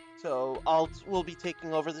 So Alt will be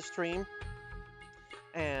taking over the stream,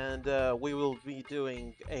 and we will be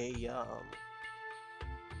doing a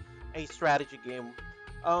strategy game.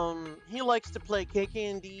 He likes to play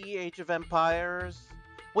KK&D, Age of Empires.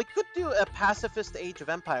 We could do a pacifist Age of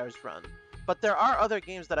Empires run, but there are other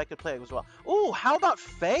games that I could play as well. Ooh, how about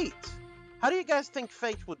Fate? How do you guys think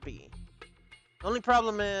Fate would be? The only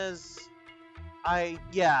problem is, I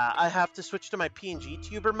have to switch to my PNG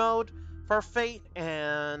tuber mode for Fate,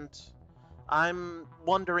 and I'm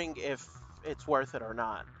wondering if it's worth it or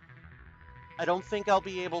not. I don't think I'll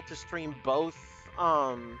be able to stream both.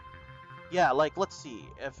 Yeah, like let's see.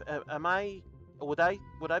 If am I would I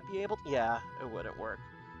be able to? Yeah, it wouldn't work.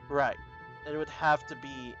 Right. It would have to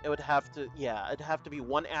be it'd have to be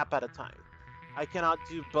one app at a time. I cannot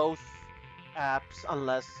do both apps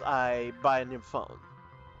unless I buy a new phone.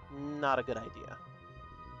 Not a good idea.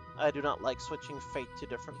 I do not like switching Fate to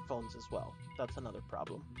different phones as well. That's another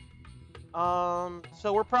problem.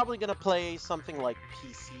 So we're probably gonna play something like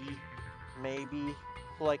PC, maybe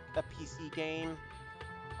like a PC game.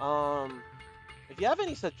 If you have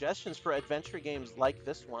any suggestions for adventure games like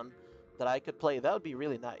this one that I could play, that would be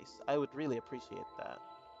really nice. I would really appreciate that.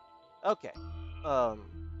 Okay.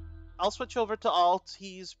 I'll switch over to Alt.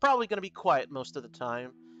 He's probably going to be quiet most of the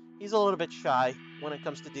time. He's a little bit shy when it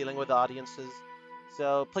comes to dealing with audiences,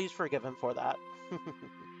 so please forgive him for that.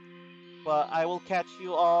 But I will catch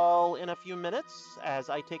you all in a few minutes as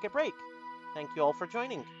I take a break. Thank you all for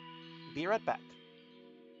joining. Be right back.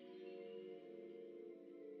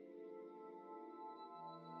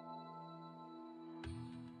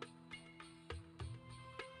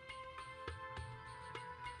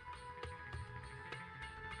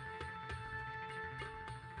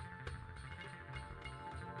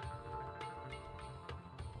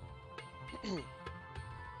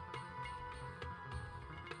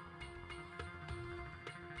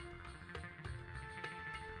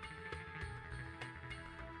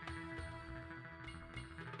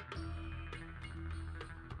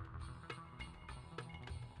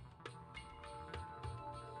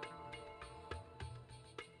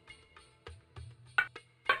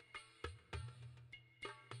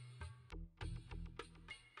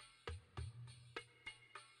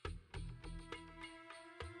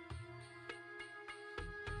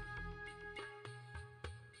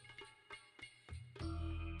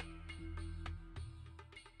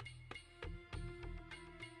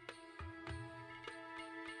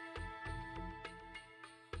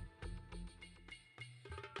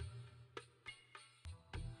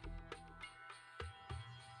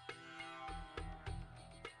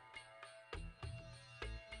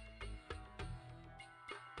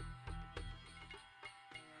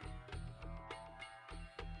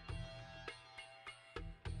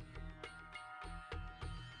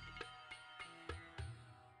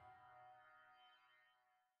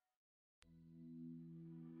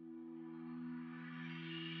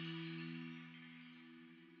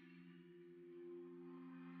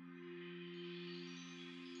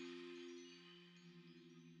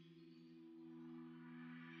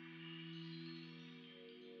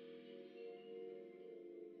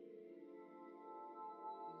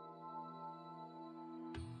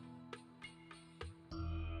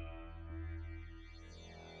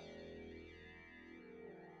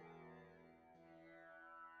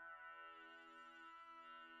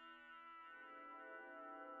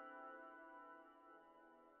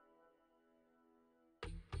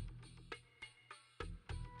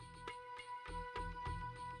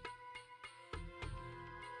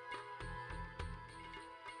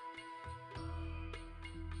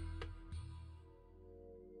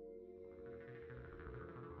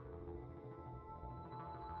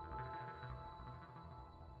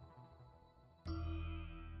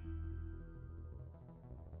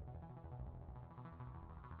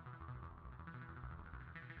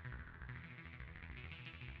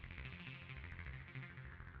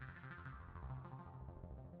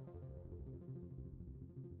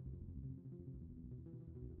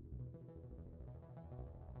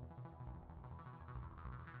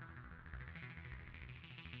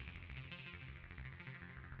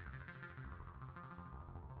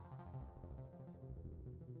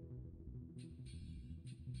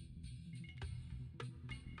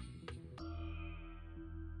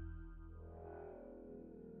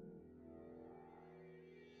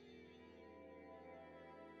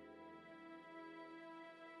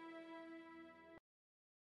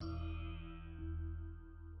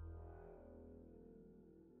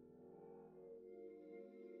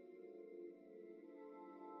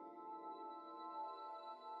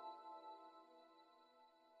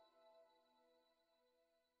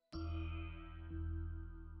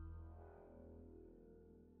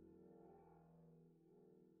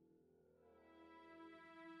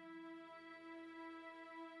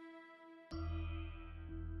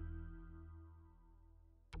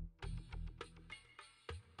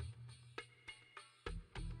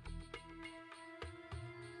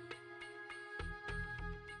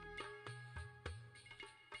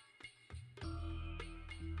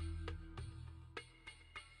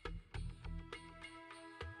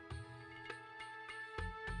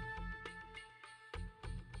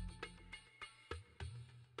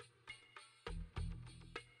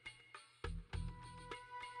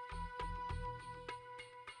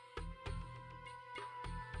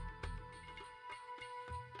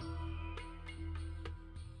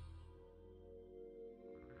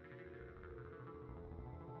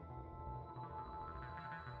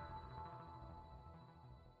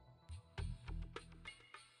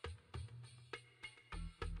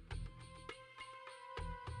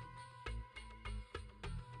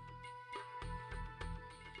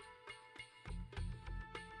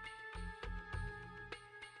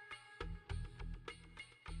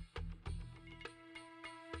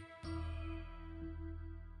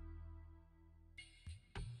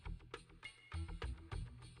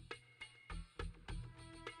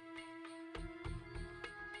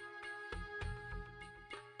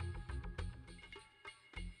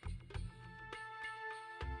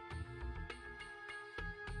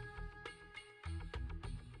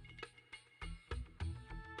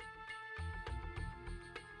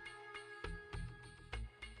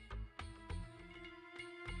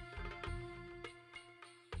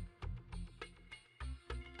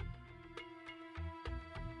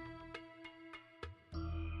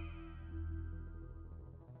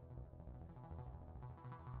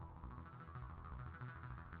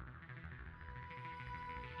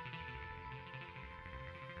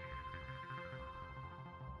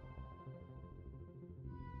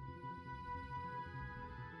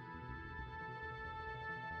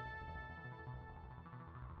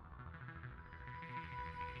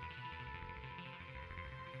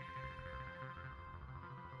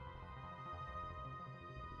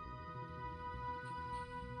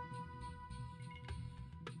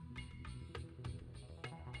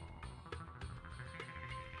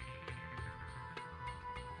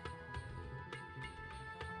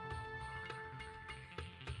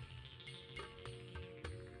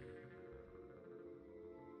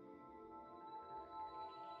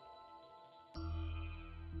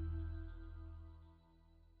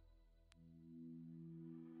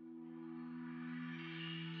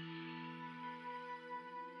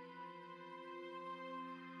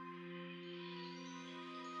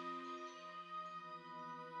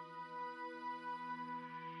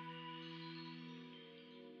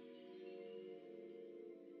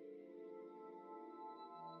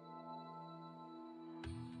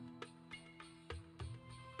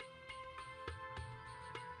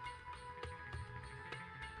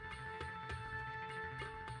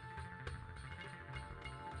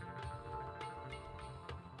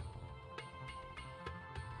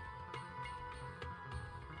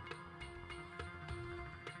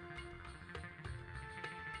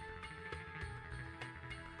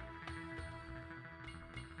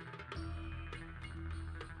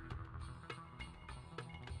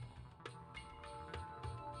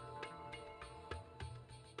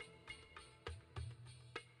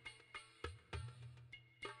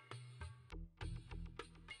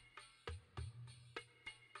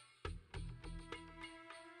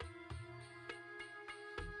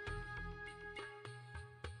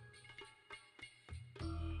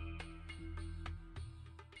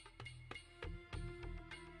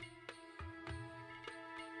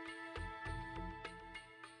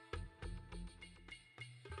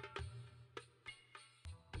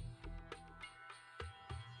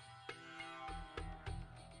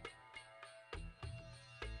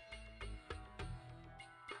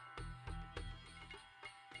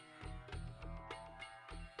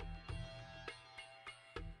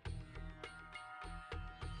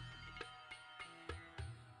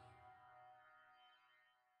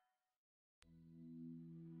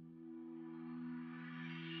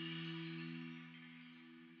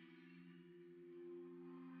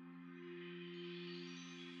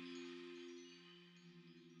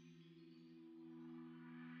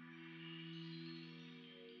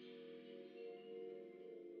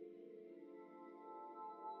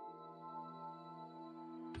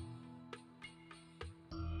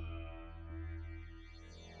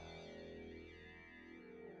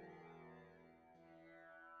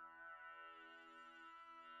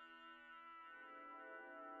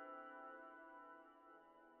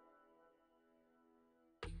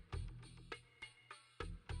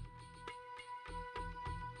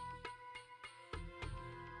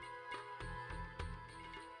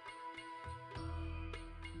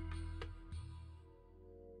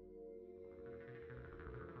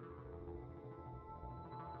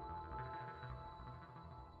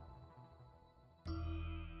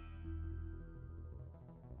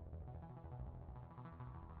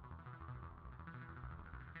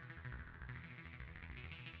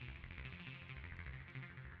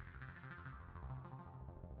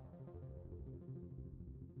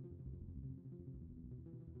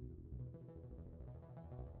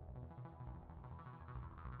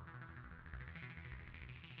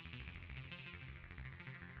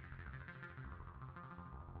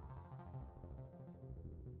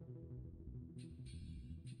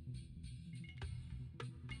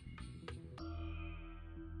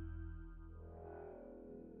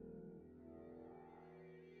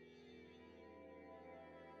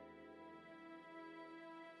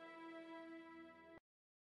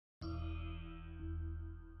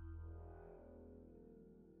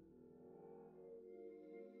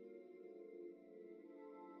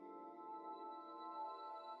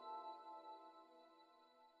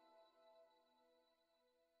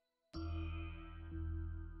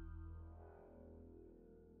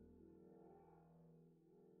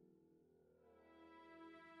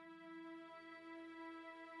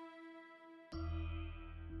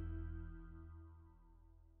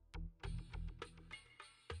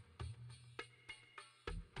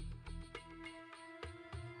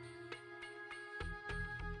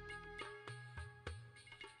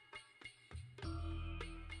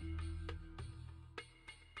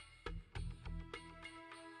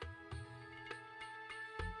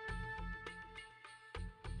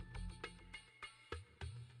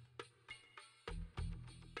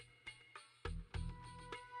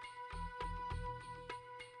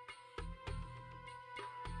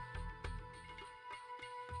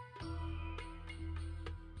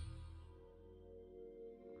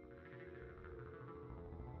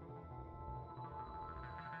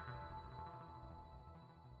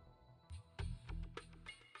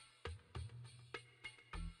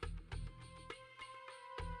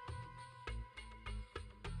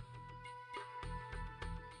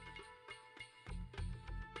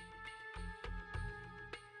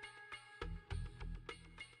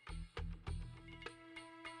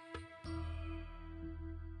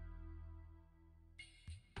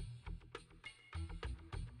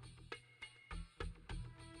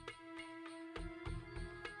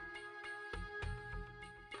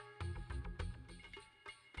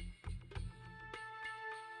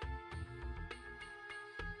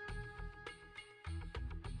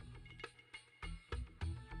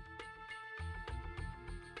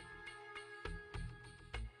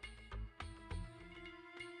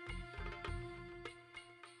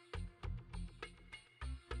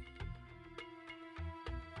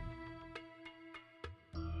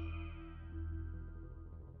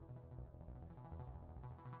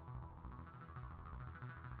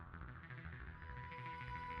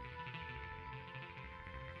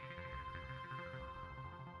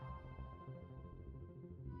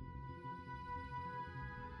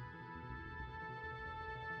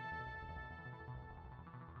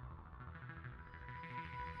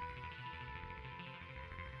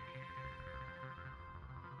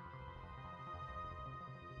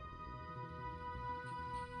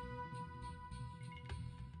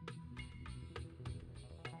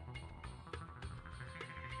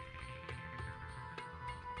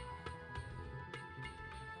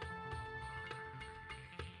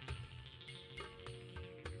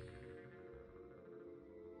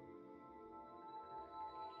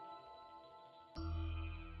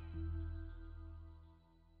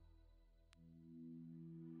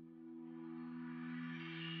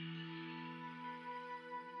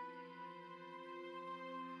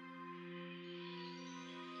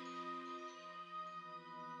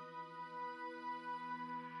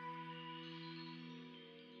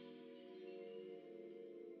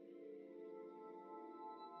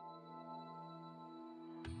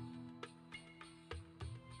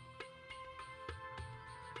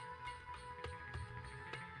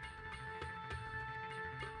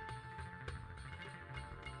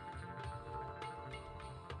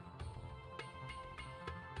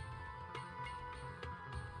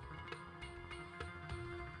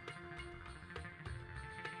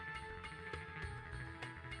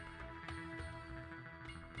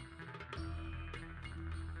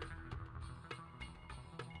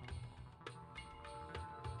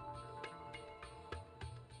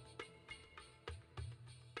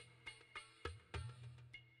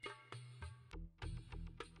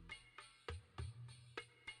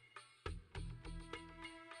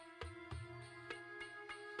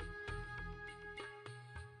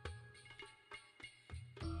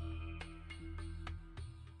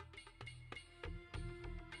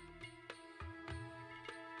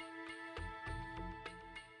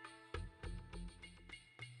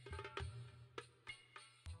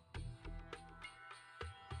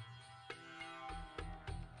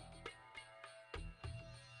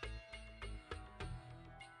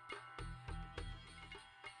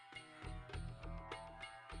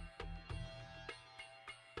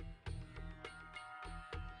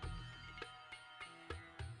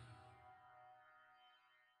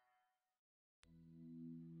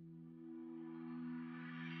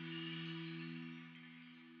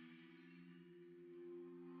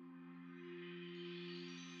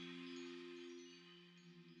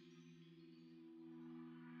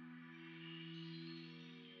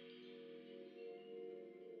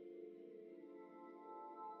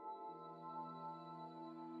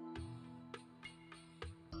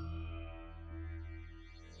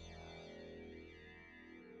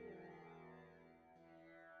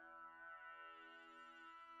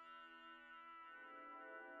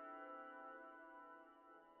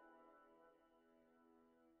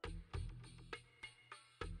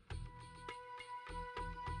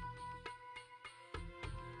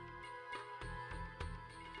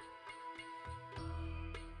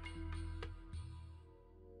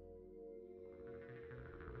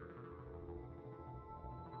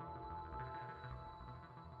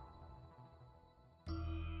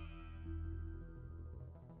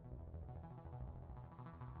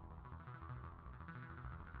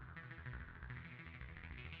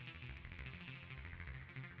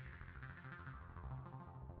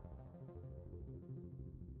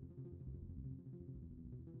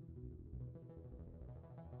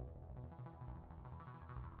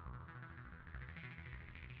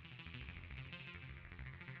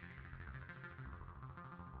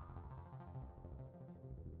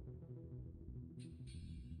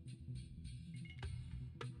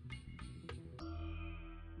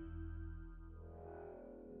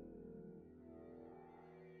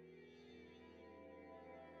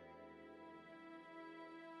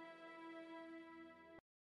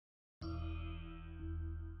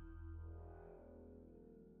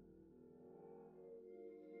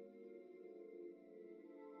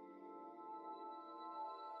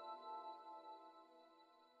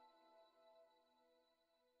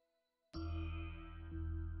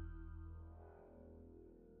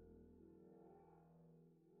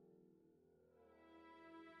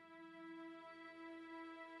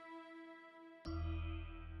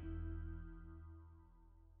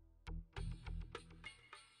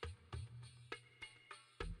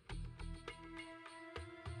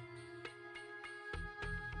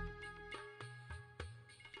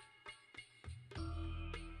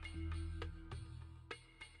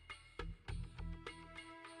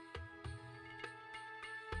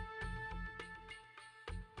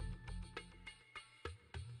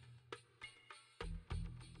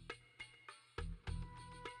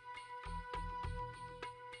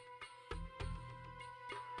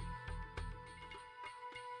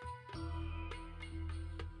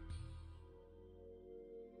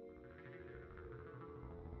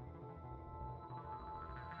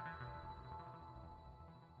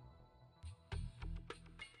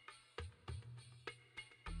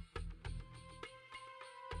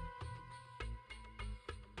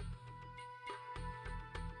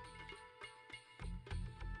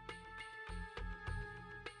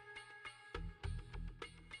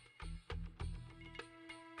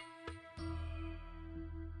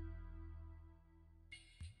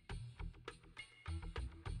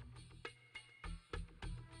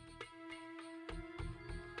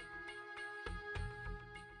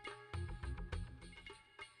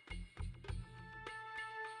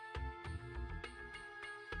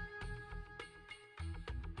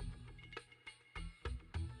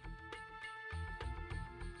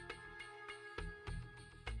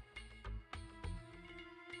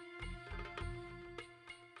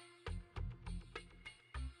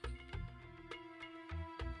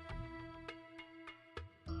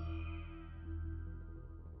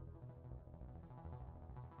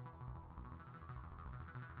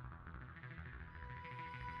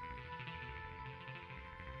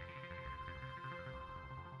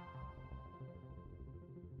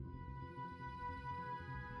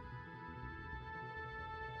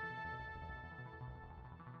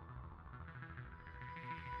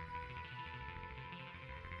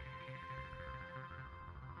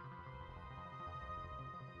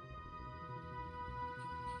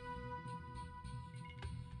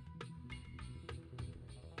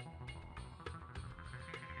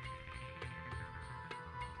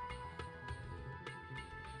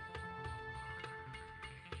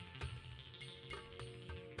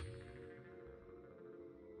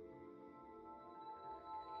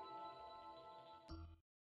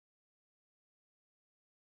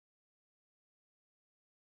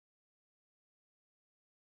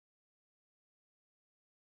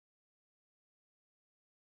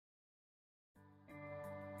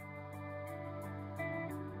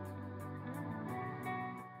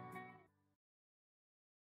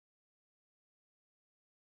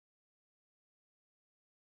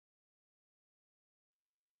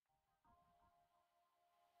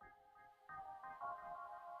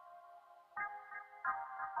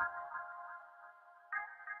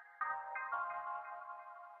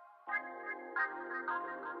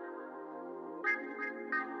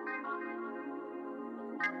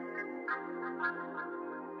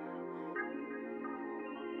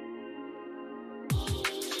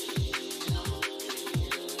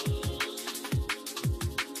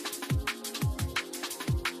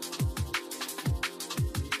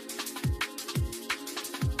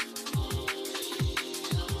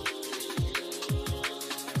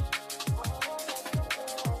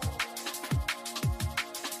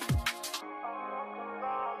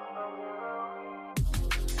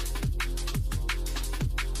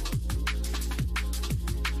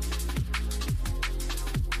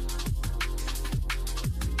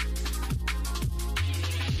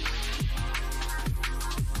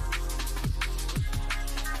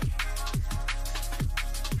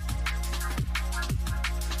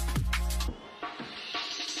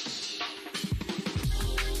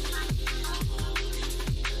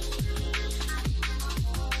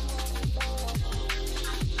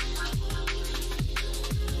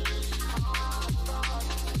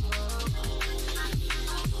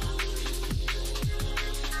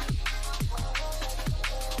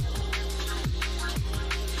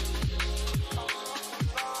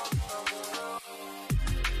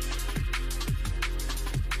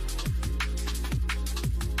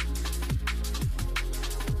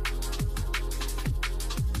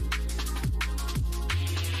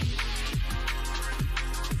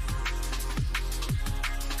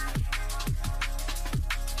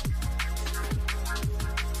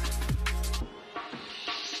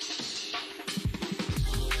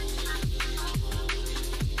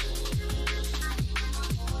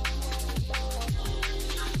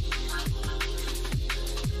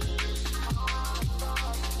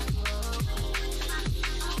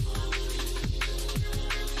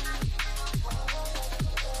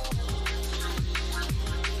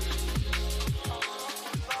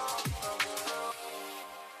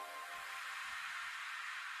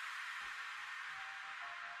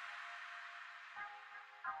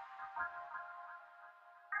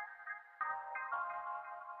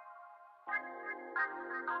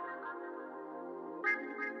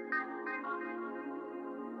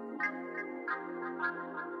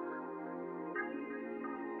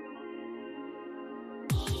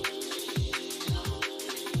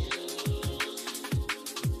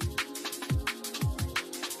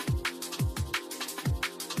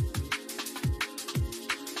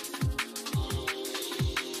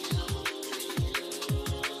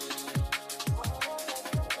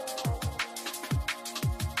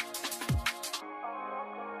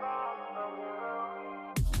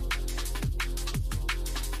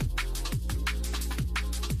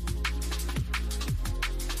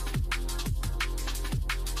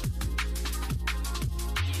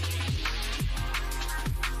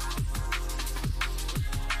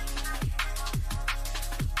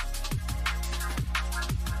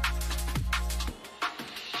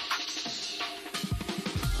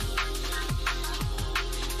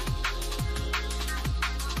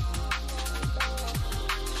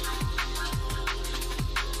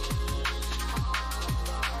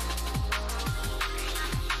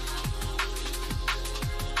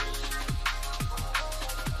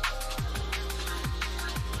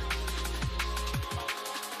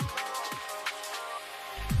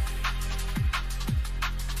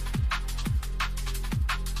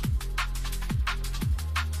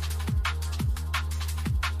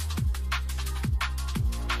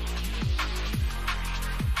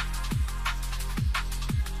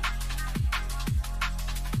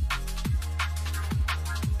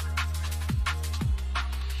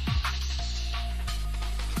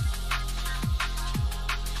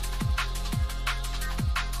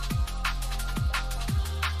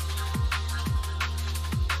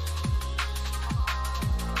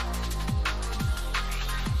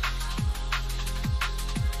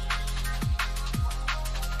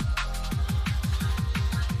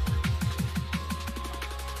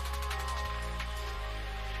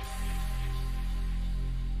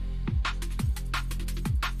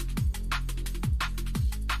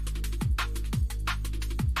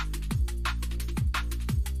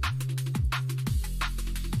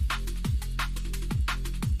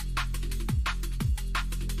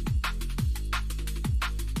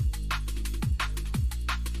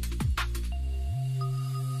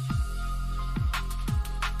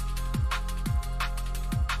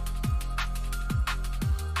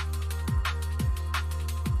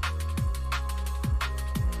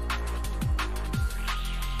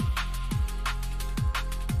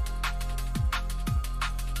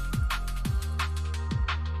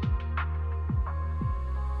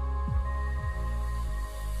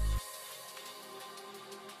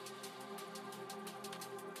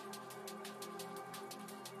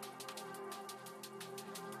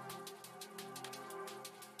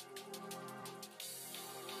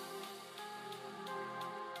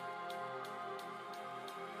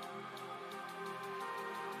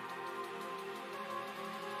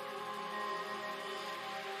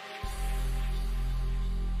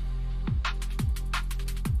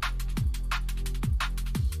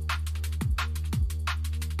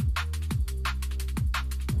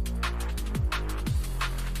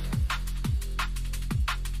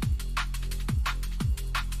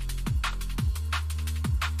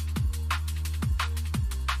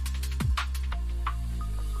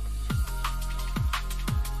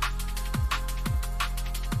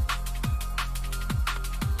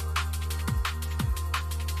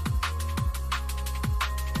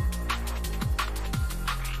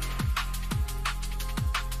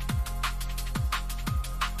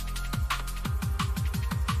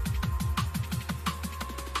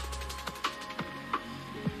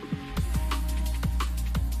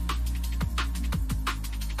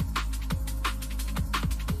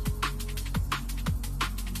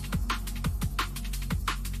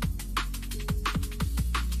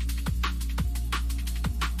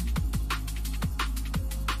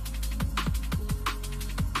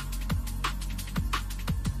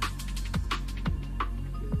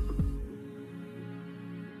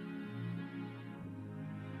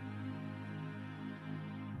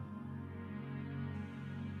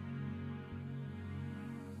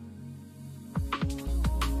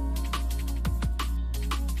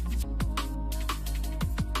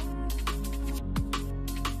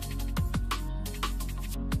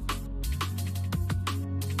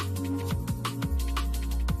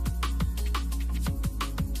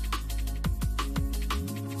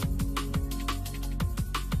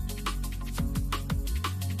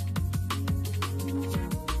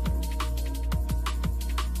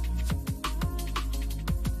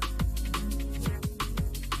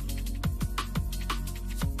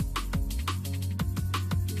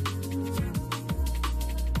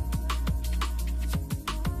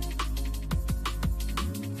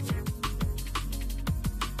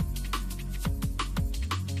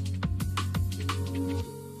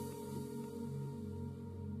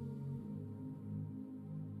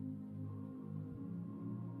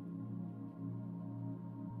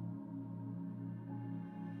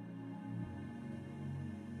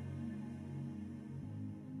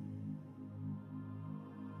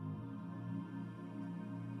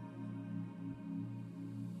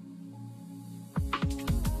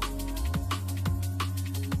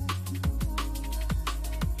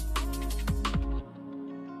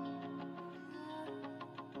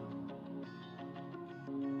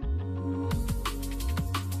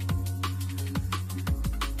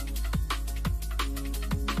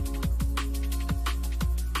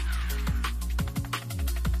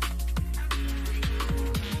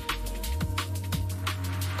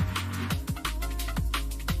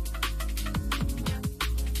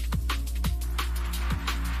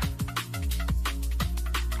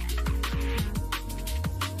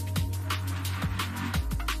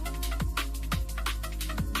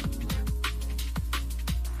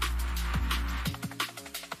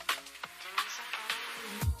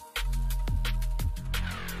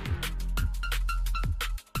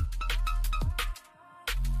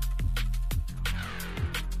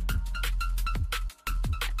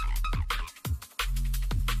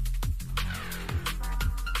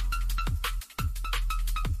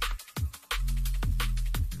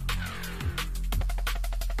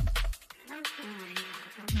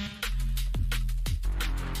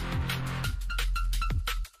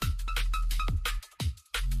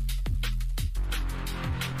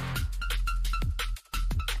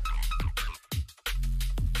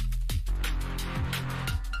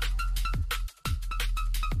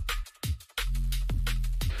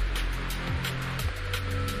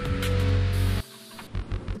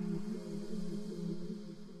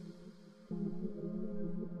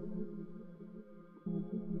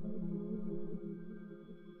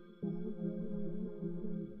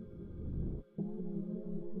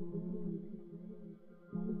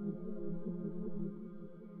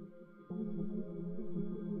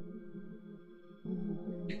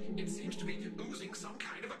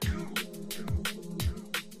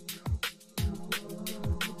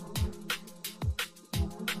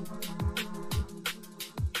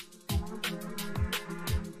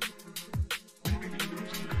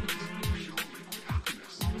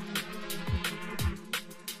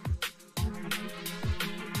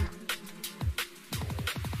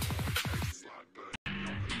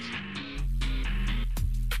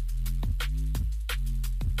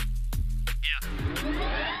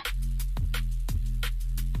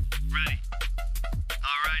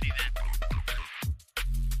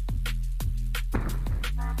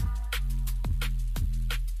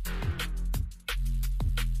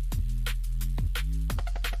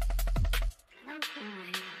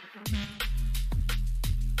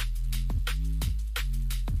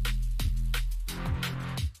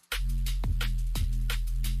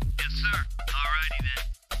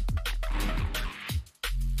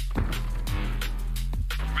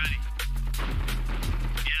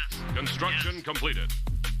 Construction completed.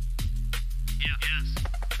 Yes.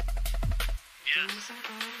 Yes.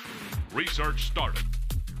 Research started.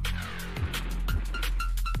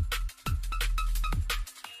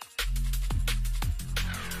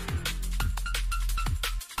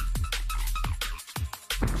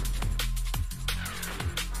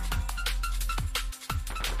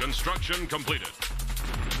 Construction completed.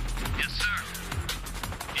 Yes, sir.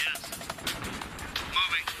 Yes.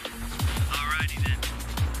 Moving. Alrighty then.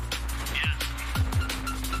 Yes.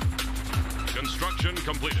 Construction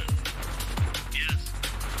completed. Yes.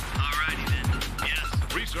 Alrighty then.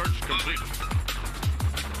 Yes. Research completed.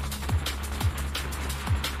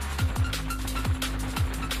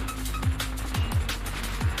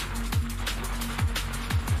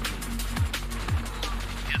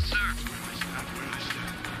 Yes, sir.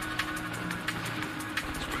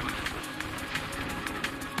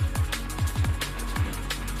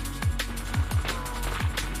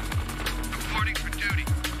 Reporting for duty.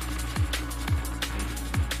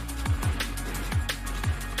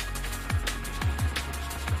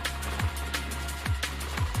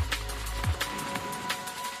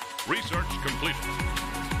 Research completed.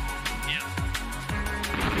 Yeah.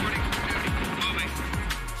 Reporting for duty. Moving.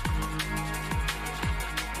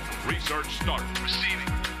 Research started. Receiving.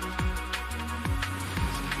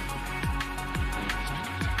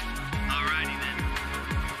 Alrighty then.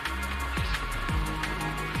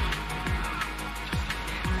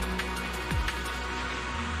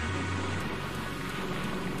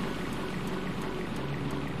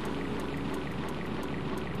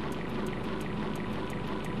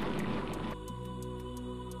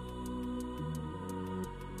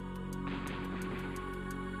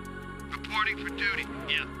 Reporting for duty.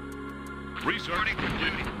 Yeah. Research Reporting for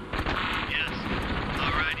completed. duty. Yes.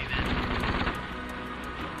 Alrighty then.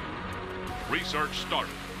 Research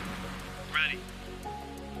started. Ready.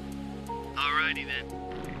 Alrighty then.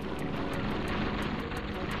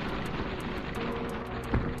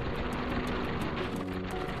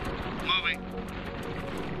 Moving.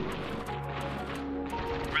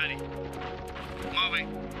 Ready. Moving.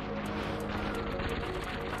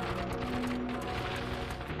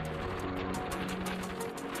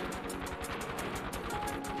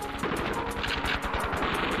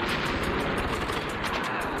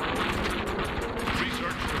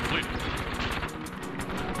 Research completed.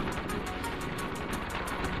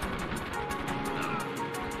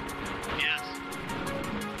 Yes.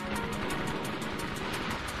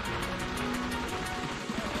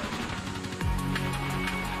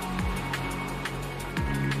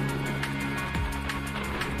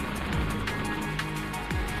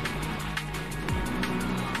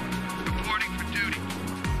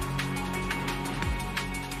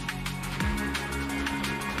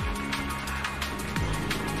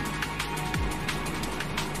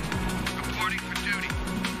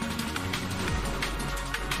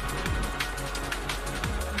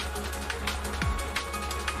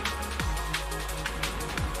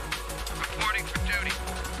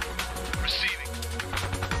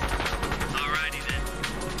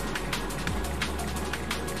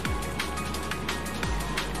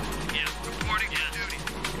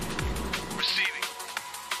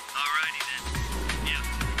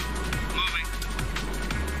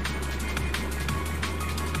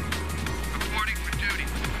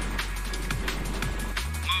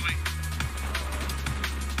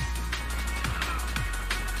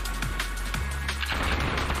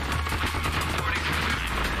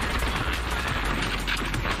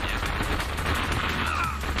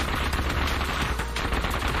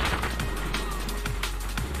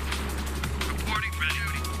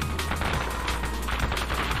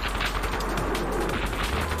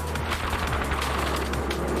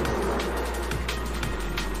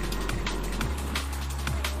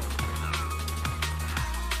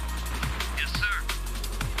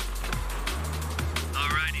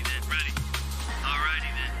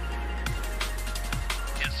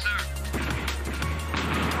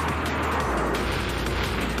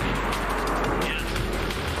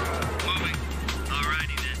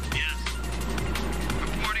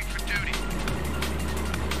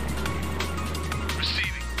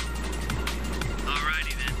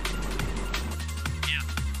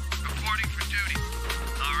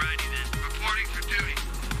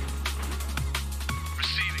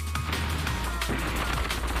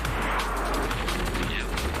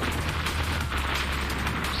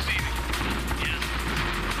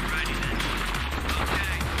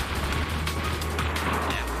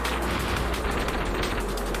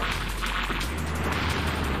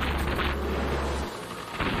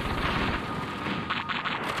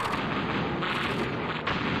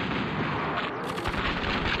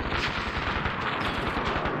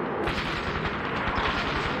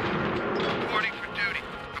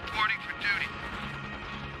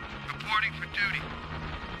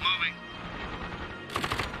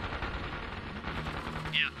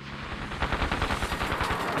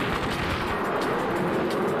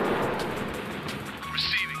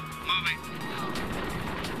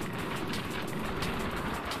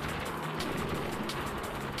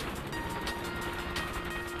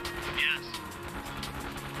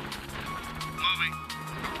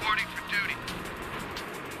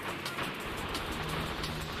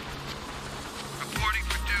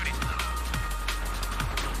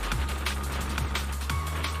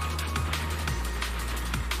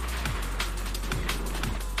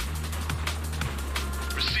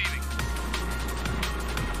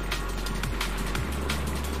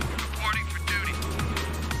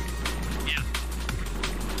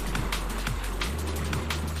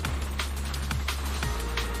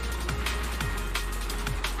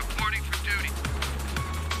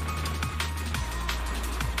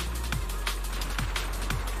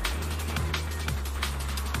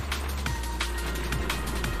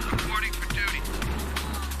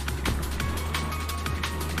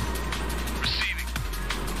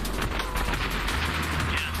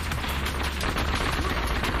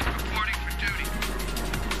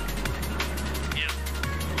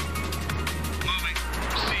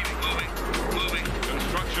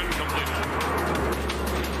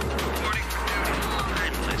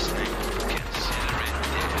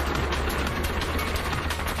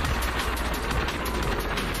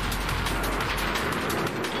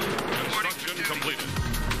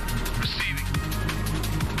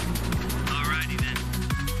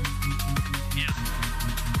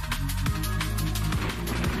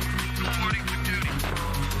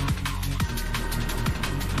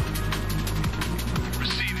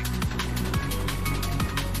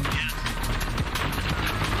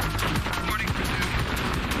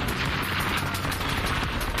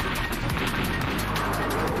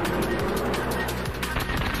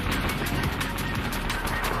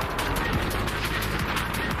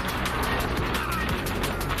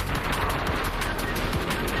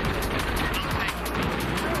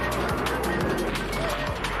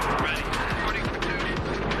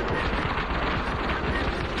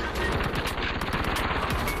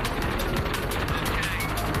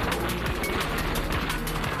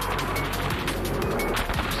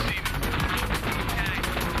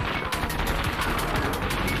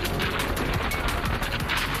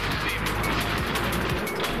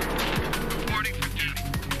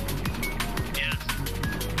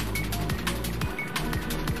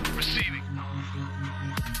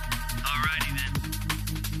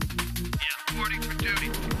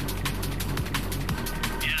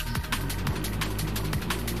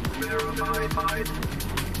 Verified.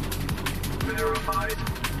 Verified.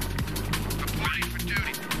 Reporting for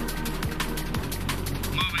duty.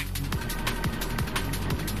 Moving.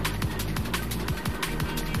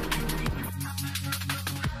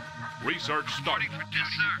 Research started. Reporting for duty. Yes,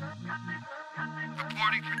 sir.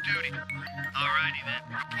 Reporting for duty. Alrighty then.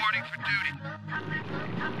 Reporting for duty.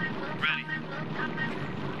 Ready.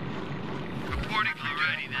 Reporting for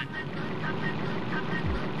alrighty then.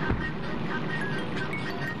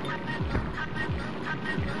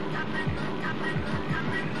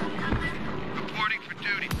 Reporting for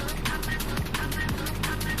duty.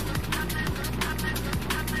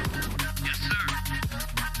 Yes, sir.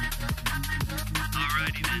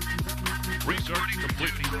 Alrighty then. Research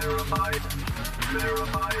complete. Verified.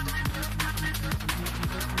 Verified.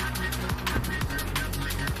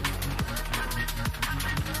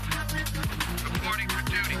 Reporting for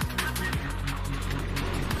duty.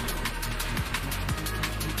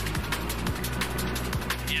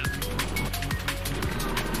 Yeah.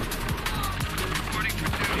 Reporting for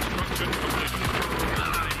duty. Construction complete.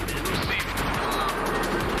 Alrighty then. Receiving.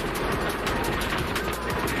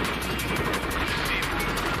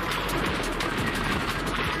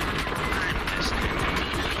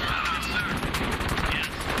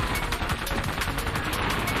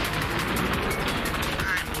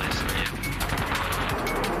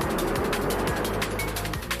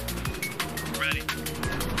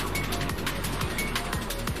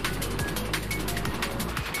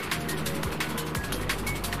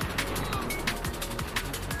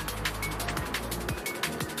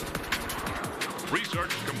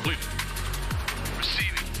 Research completed.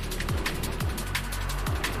 Receiving.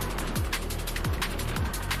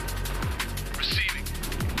 Receiving.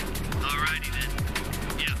 Alrighty then.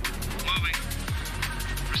 Yeah. Moving.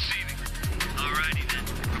 Receiving. Alrighty then.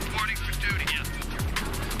 Reporting for duty. Yeah.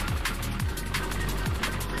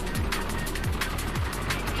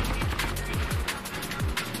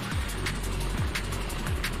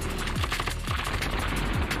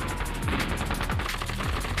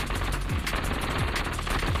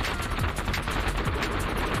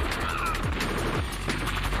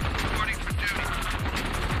 Reporting for duty.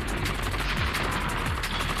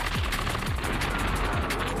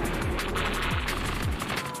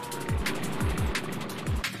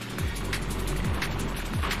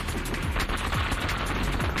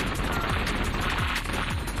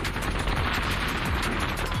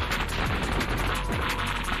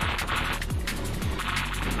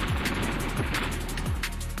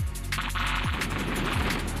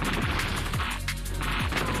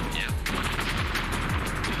 Yeah.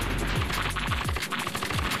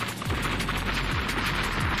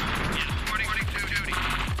 Yeah, reporting for duty.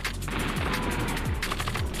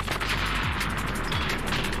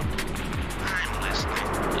 I'm listening.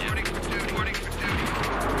 Yeah. Reporting for duty. Reporting for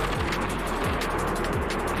duty.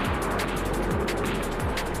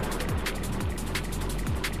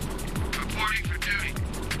 Reporting for duty.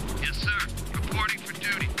 Yes, sir. Reporting for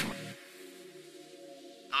duty.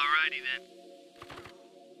 Alrighty then.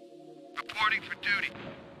 Reporting for duty.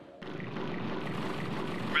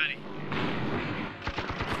 Ready.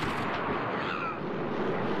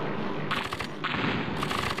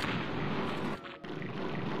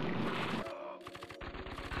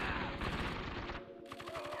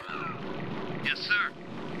 Yes, sir.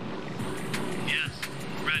 Yes.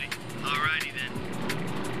 Ready. Alrighty then.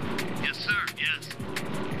 Yes, sir. Yes.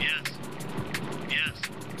 Yes. Yes.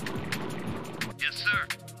 Yes, sir.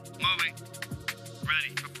 Moving.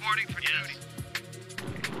 Ready. Reporting for duty.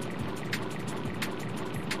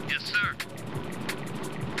 Yes, sir.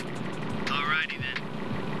 Alrighty then.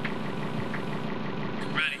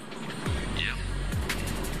 Ready. Yeah.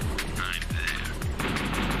 I'm there.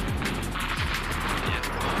 Yeah.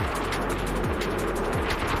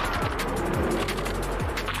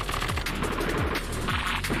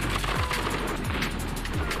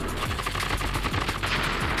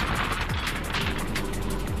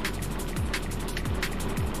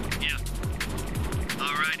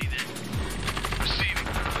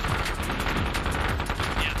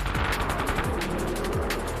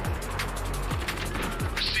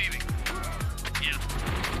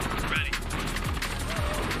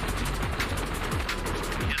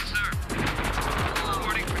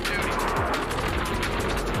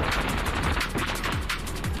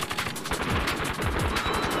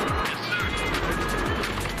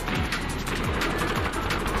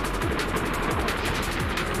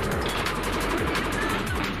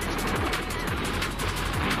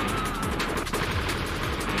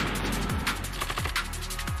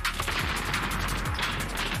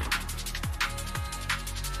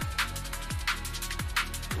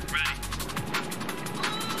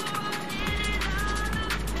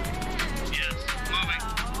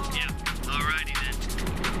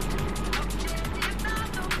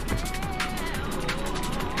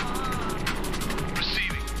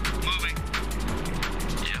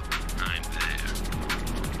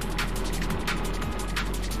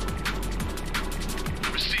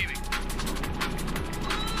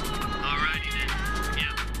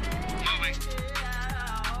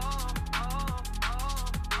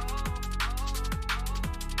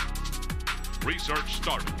 Research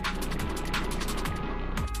started.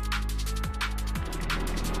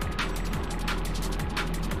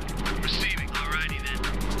 Receiving. Alrighty then.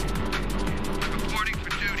 Reporting for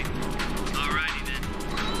duty. Alrighty then.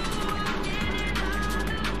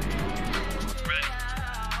 Ready.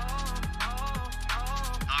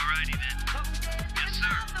 Alrighty then. Yes,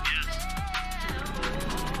 sir. Yes.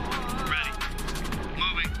 Ready.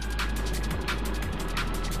 Moving.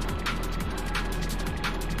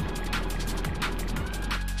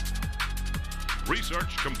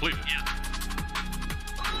 Research completed. Yeah.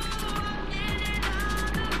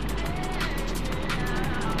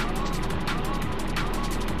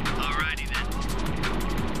 Alrighty then.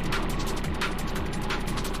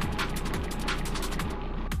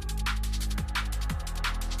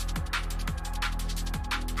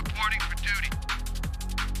 Reporting for duty.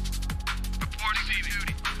 Reporting for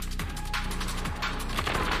duty.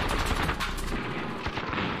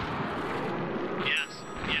 Yes.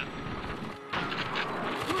 Yeah.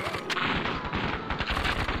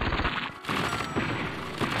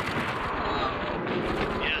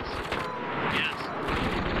 Yes. Yes.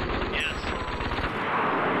 Yes.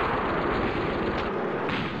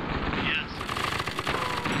 Yes.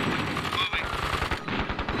 Moving.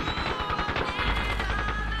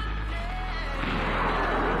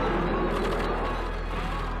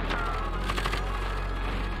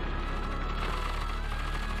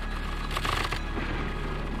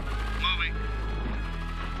 Moving.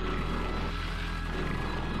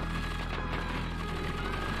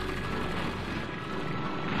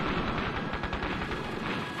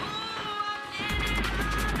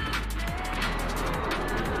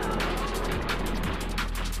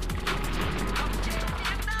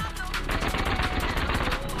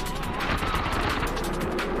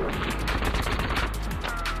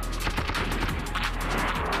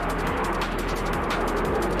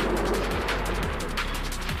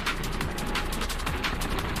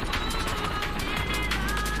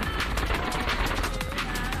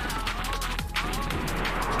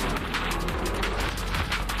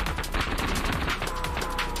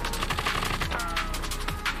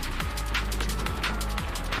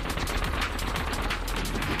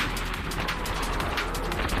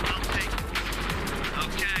 I'll take it.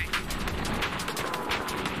 Okay.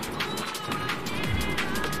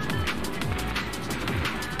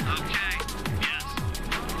 Okay. Yes.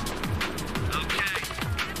 Okay.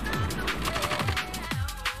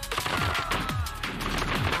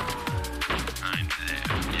 I'm there.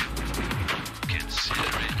 Yeah.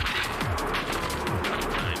 Consider it.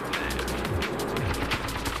 I'm there.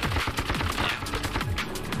 Yeah.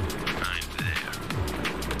 I'm there.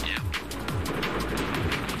 Yeah.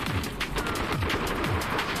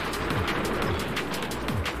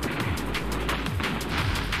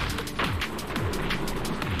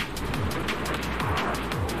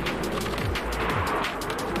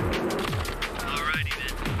 Alrighty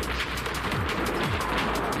then.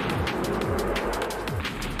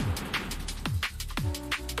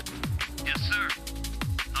 Yes, sir.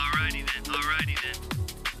 Alrighty then. Alrighty then.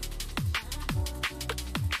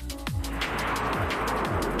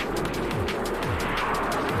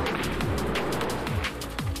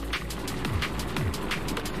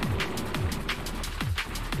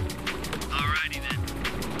 Alrighty then.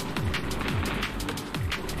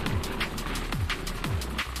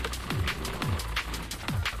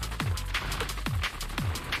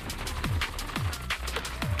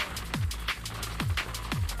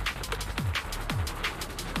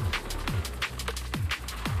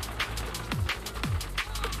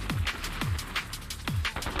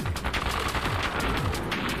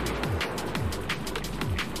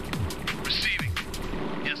 Receiving.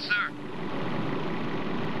 Yes, sir.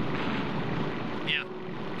 Yeah.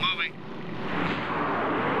 Moving.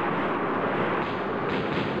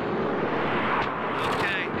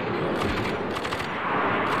 Okay.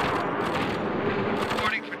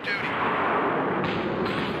 Reporting for duty.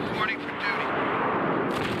 Reporting for duty.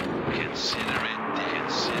 Consider it.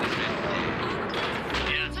 Consider it.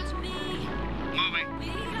 Yes. Moving.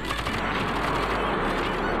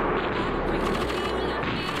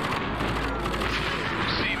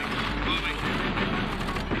 Receiving. Moving.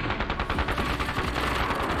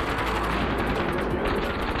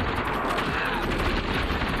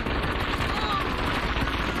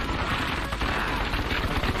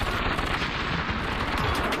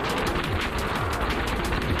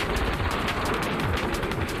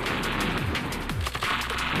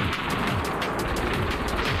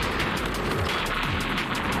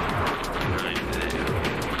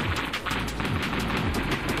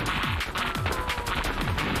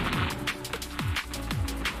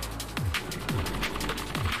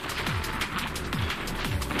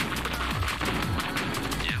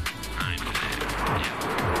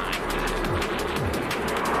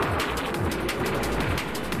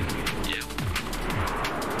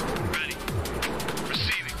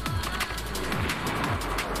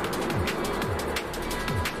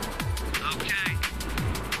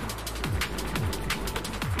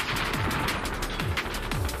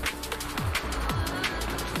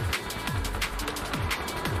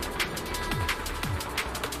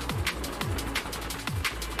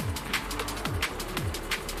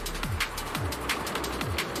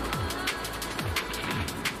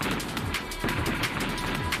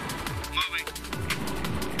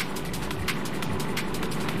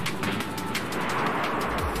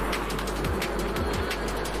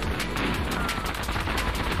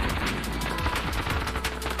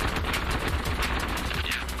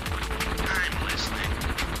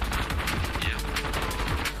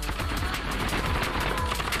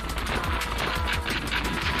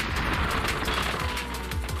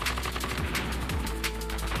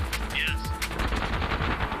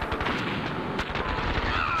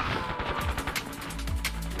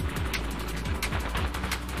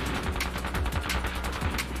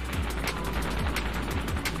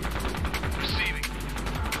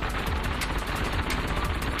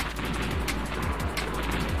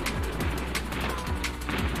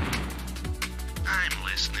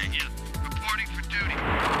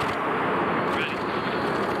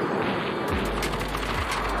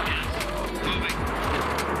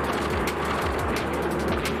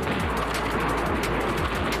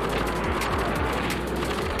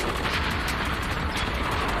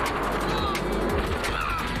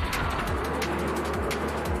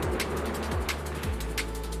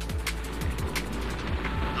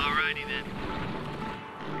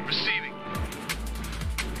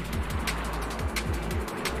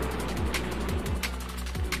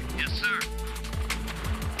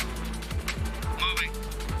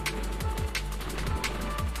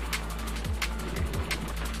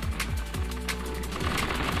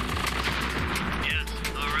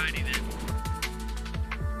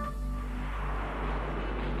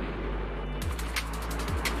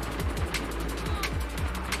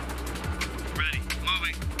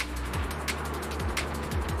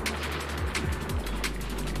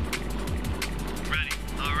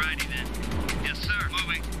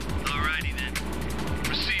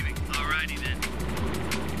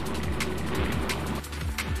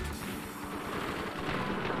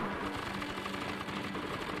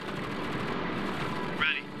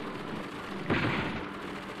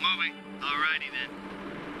 Moving. Alrighty then.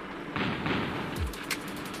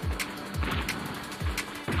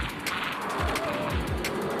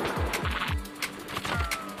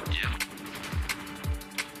 Yeah.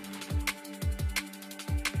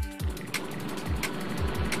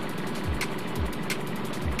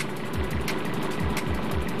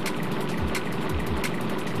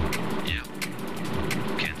 Yeah.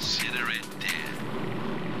 Consider it dead.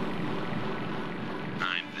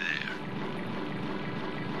 I'm there.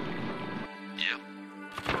 Yep.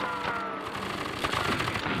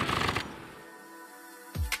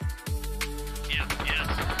 Yep, yes.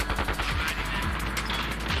 Alrighty then.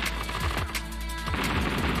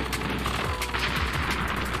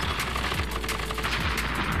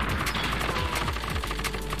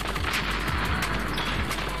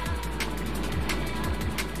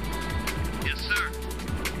 Yes, sir.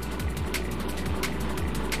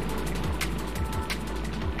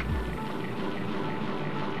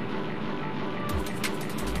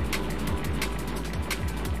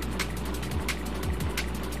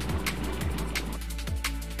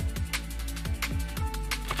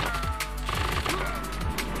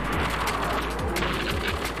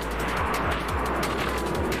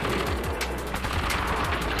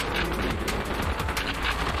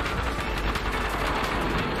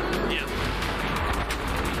 Yep.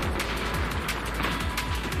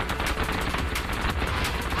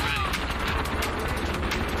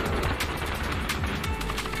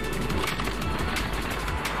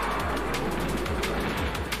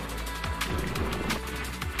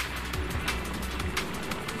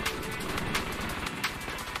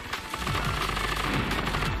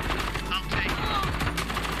 I'll take it.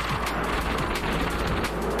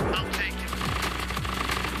 I'll take it.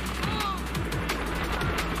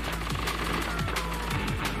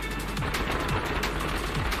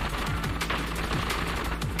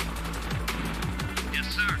 Yes,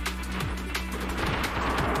 sir.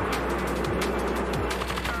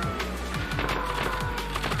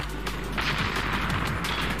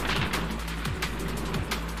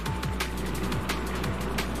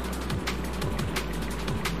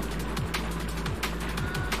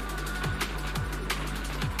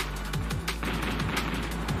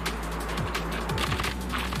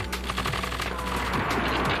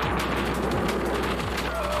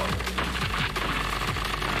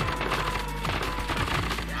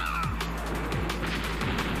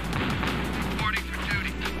 Reporting for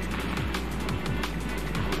duty.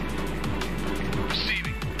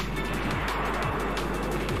 Receiving.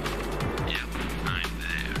 Yep, I'm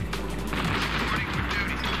there. Reporting for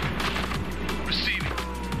duty. Receiving.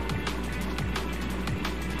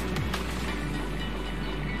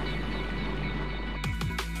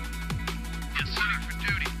 Yes, sir. For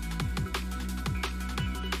duty.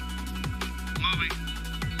 Moving.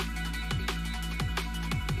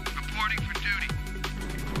 Reporting for duty.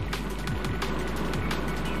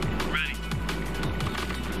 Ready.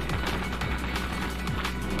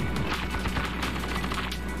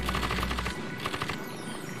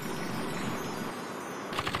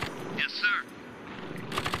 Yes, sir.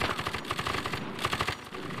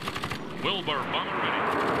 Wilbur bomber ready.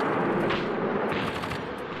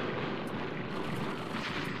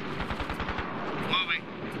 Moving.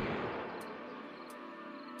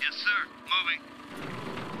 Yes, sir. Moving.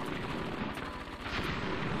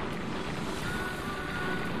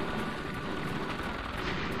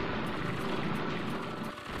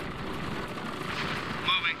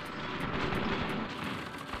 Moving.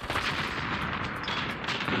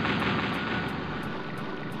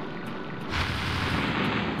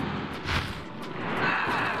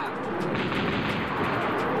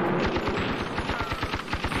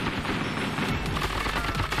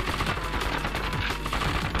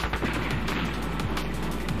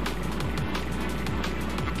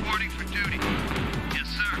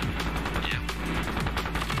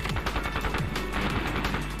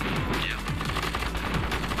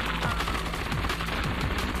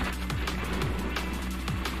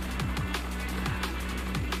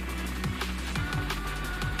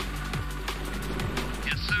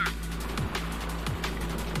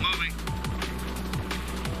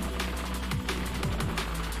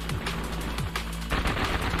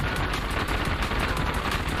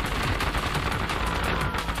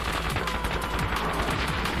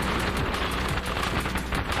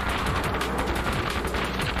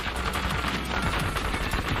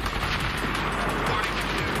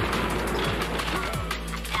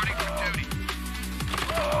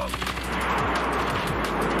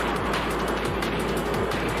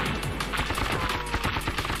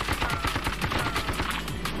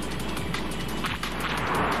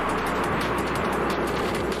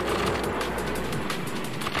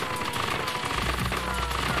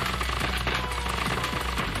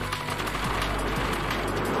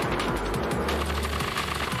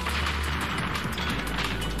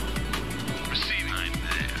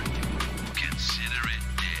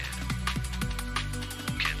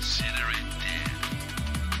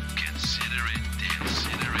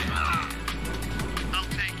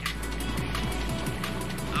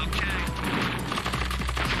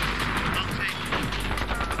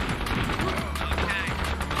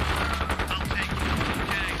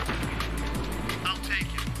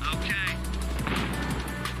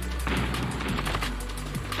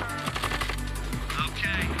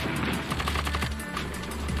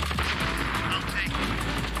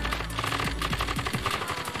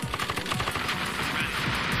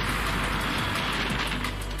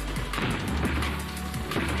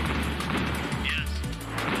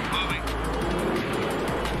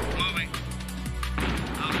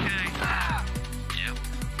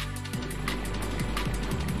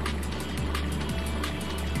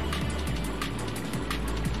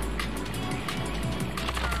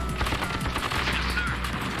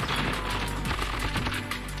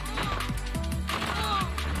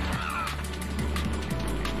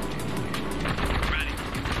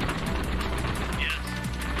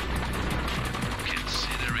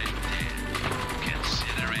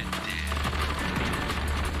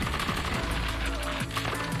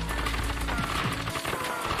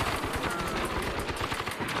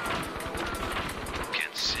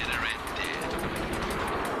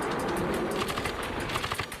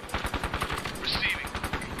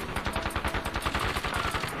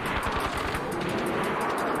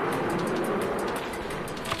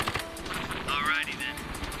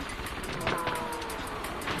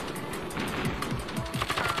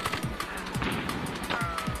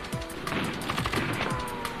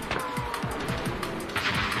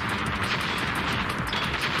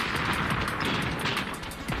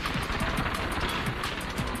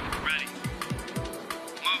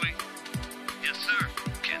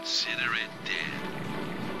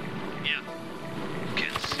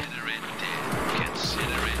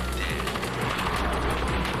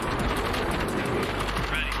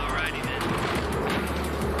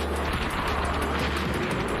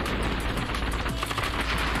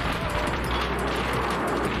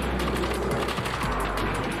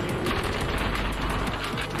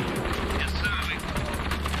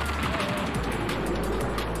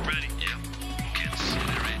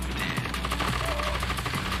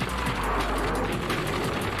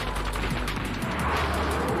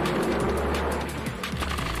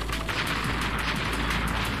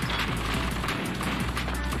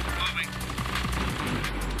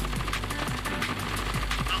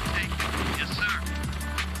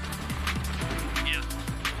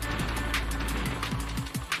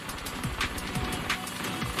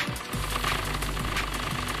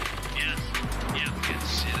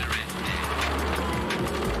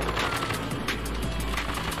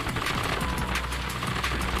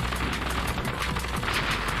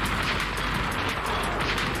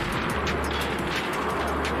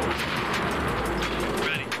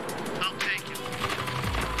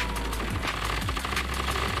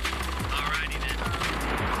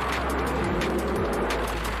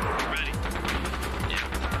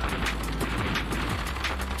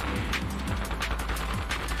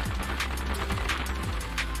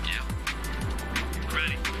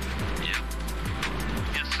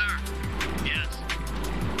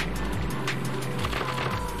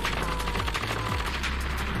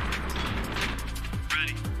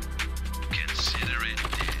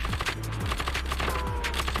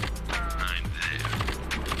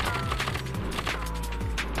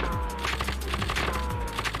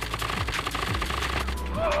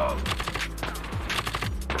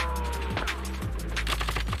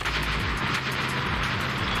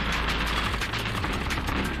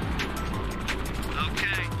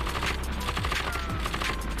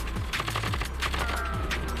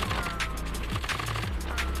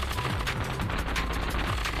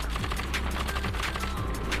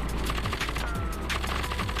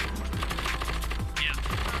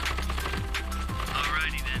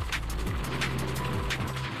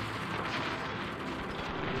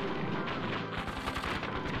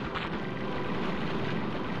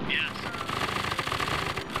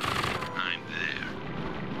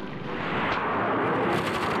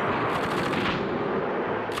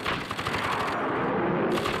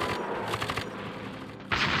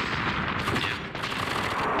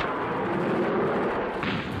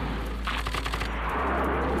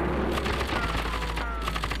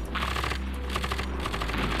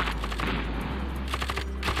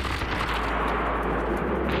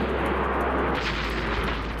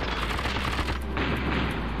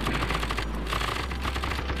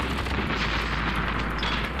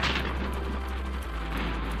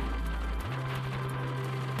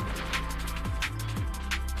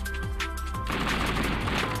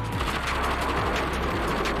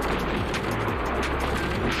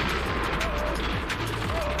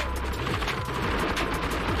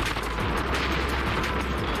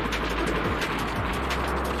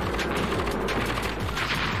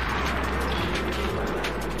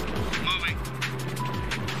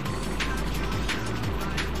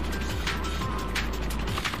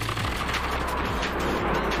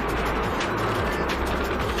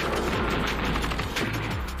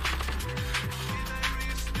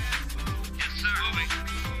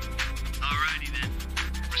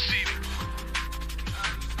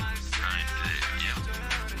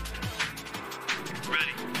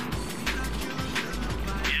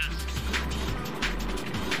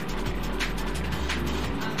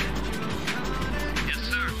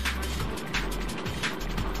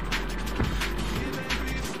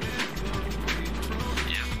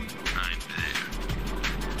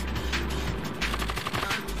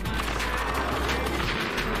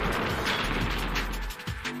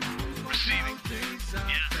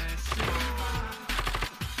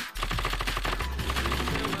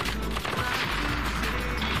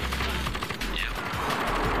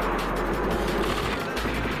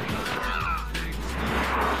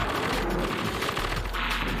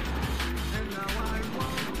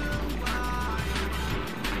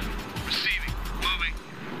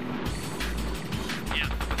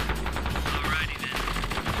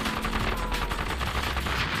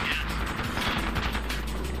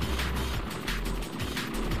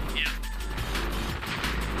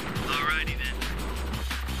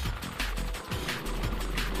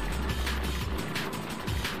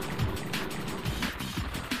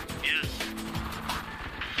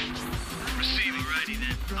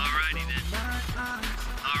 Alrighty then.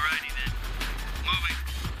 Alrighty then. Moving.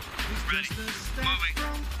 Ready. Moving.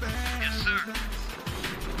 Yes, sir.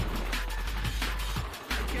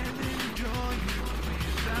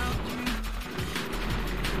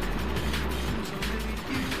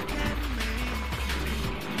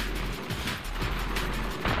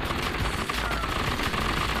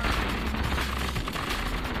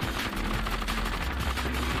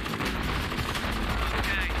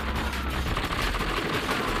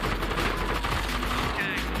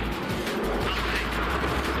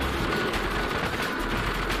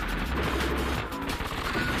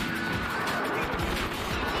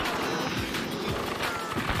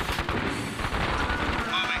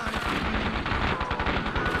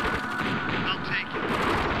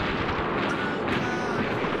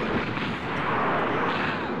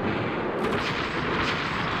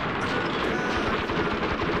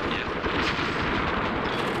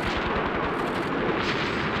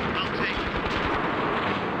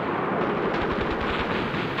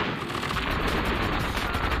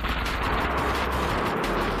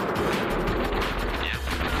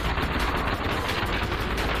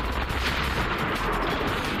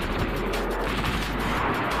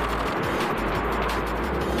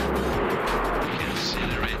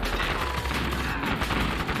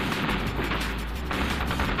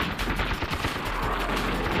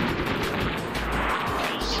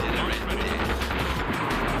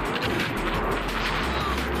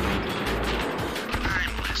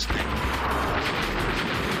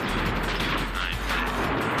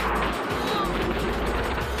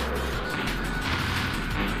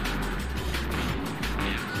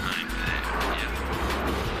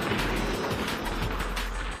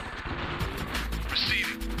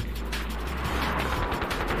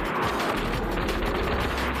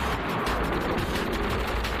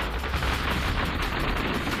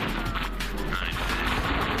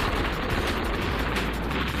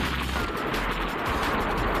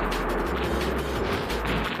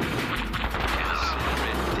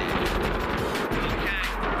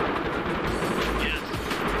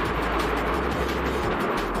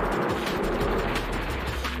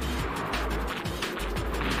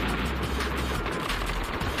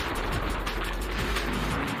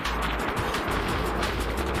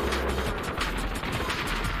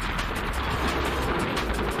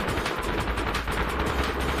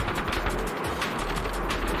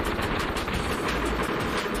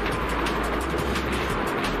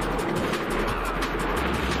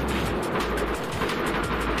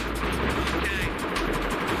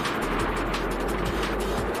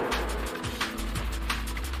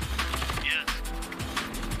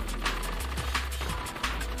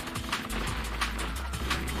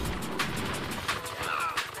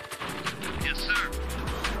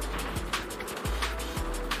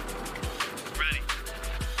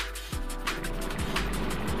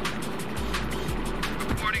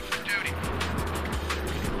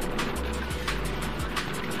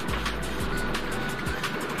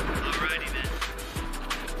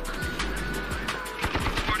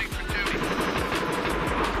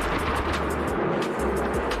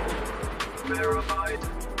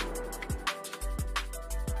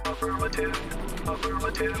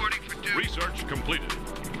 Affirmative. Research completed.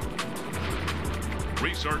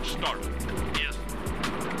 Research started. Yes.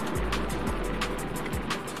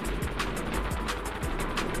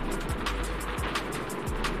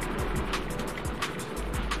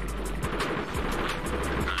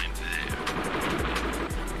 I'm there.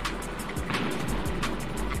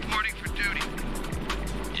 Reporting for duty.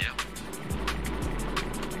 Yeah.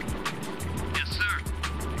 Yes, sir.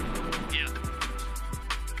 Yeah.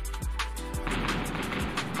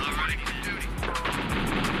 All right, for duty.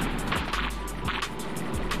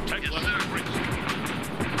 Take Yes, left sir. increase.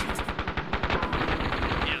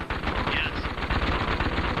 Yeah. Yes.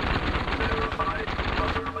 Verified.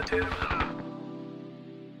 Affirmative.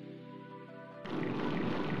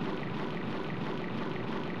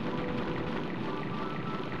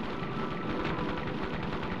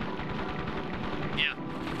 Yeah.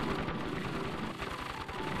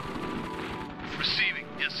 Receiving.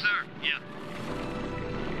 Yes, sir. Yeah.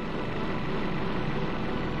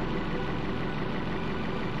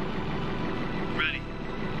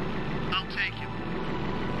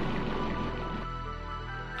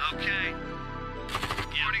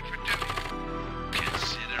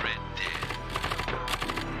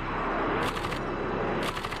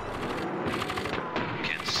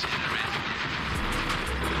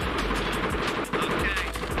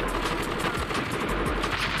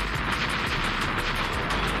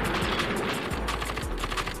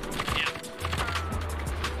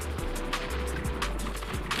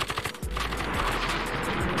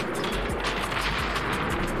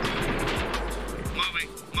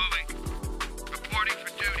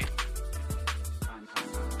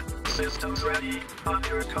 systems ready. On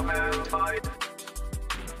your command, fight.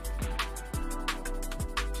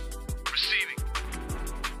 Receiving.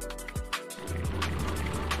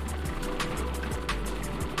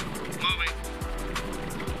 Moving.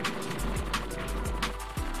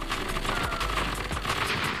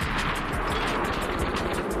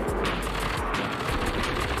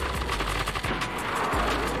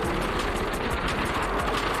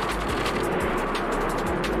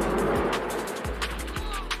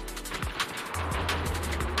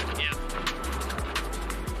 Yep.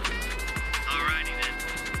 Alrighty then.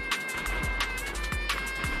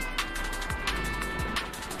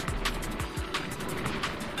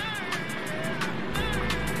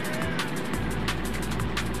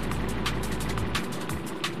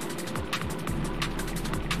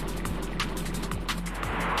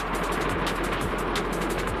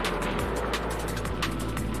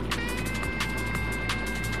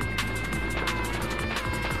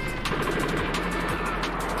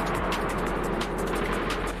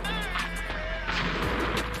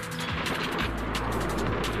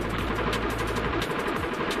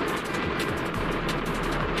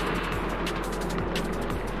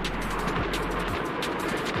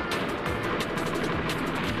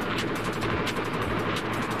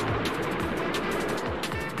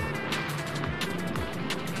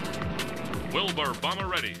 Wilbur bomber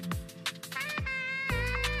ready.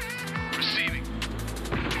 Receiving.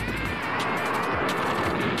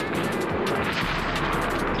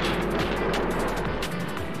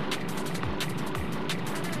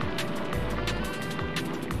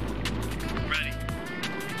 Ready.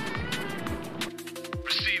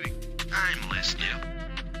 Receiving. I'm listening.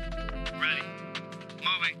 Ready.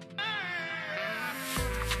 Moving.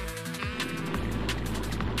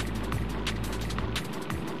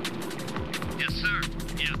 Yes, sir.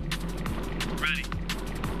 Yeah. Ready.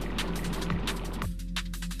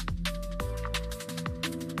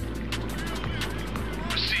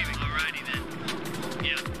 Receiving. Alrighty then.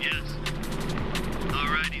 Yeah, yes.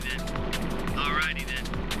 Alrighty then. Alrighty then.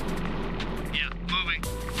 Yeah, moving.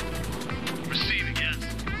 Receiving, yes.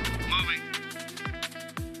 Moving.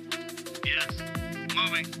 Yes.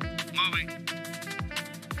 Moving. Moving.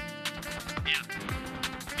 Yeah.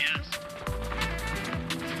 Yes.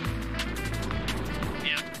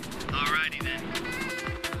 Yeah. Alrighty then.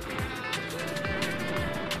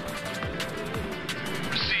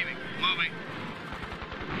 Receiving. Moving.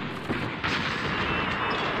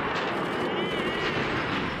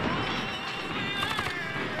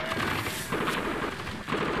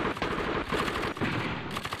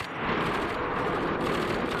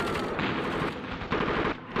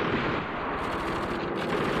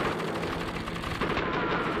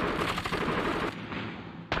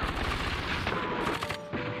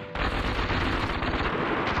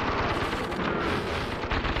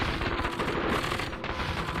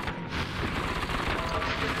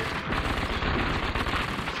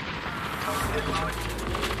 Target locked.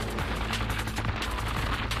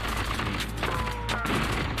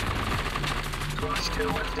 Crush, kill,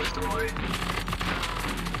 and destroy.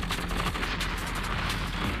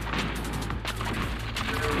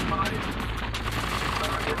 Verified.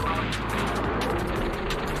 Target locked.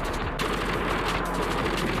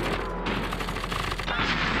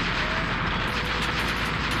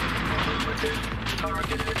 Affirmative.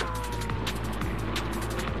 Targeted.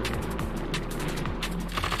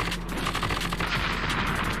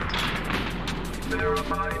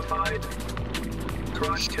 Verified, fight.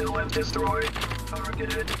 Crush, kill, and destroy.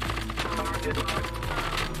 Targeted. Target locked.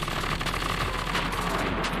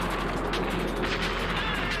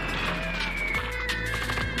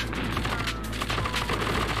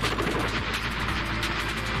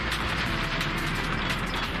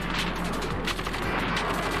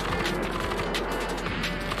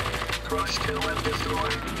 Crush, kill, and destroy.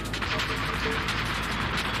 Affirmative.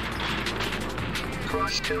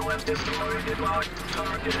 Crush, kill, and destroy. It locked.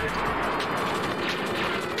 Targeted.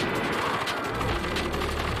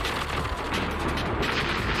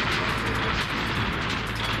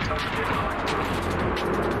 Target locked.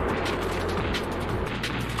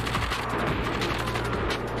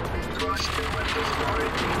 Crush, kill, and destroy.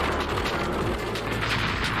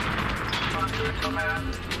 Under command.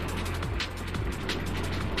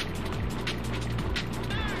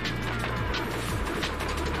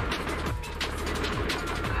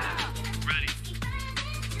 Ready.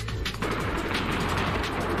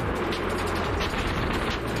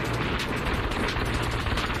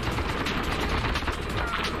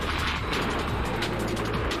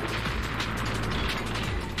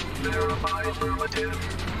 Verify affirmative.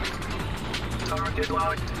 Target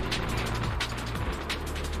locked.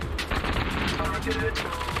 Targeted.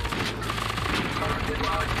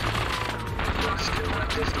 destroyed. Plus 2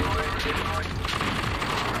 have destroyed.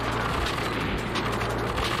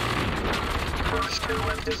 Plus 2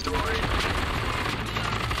 have destroyed.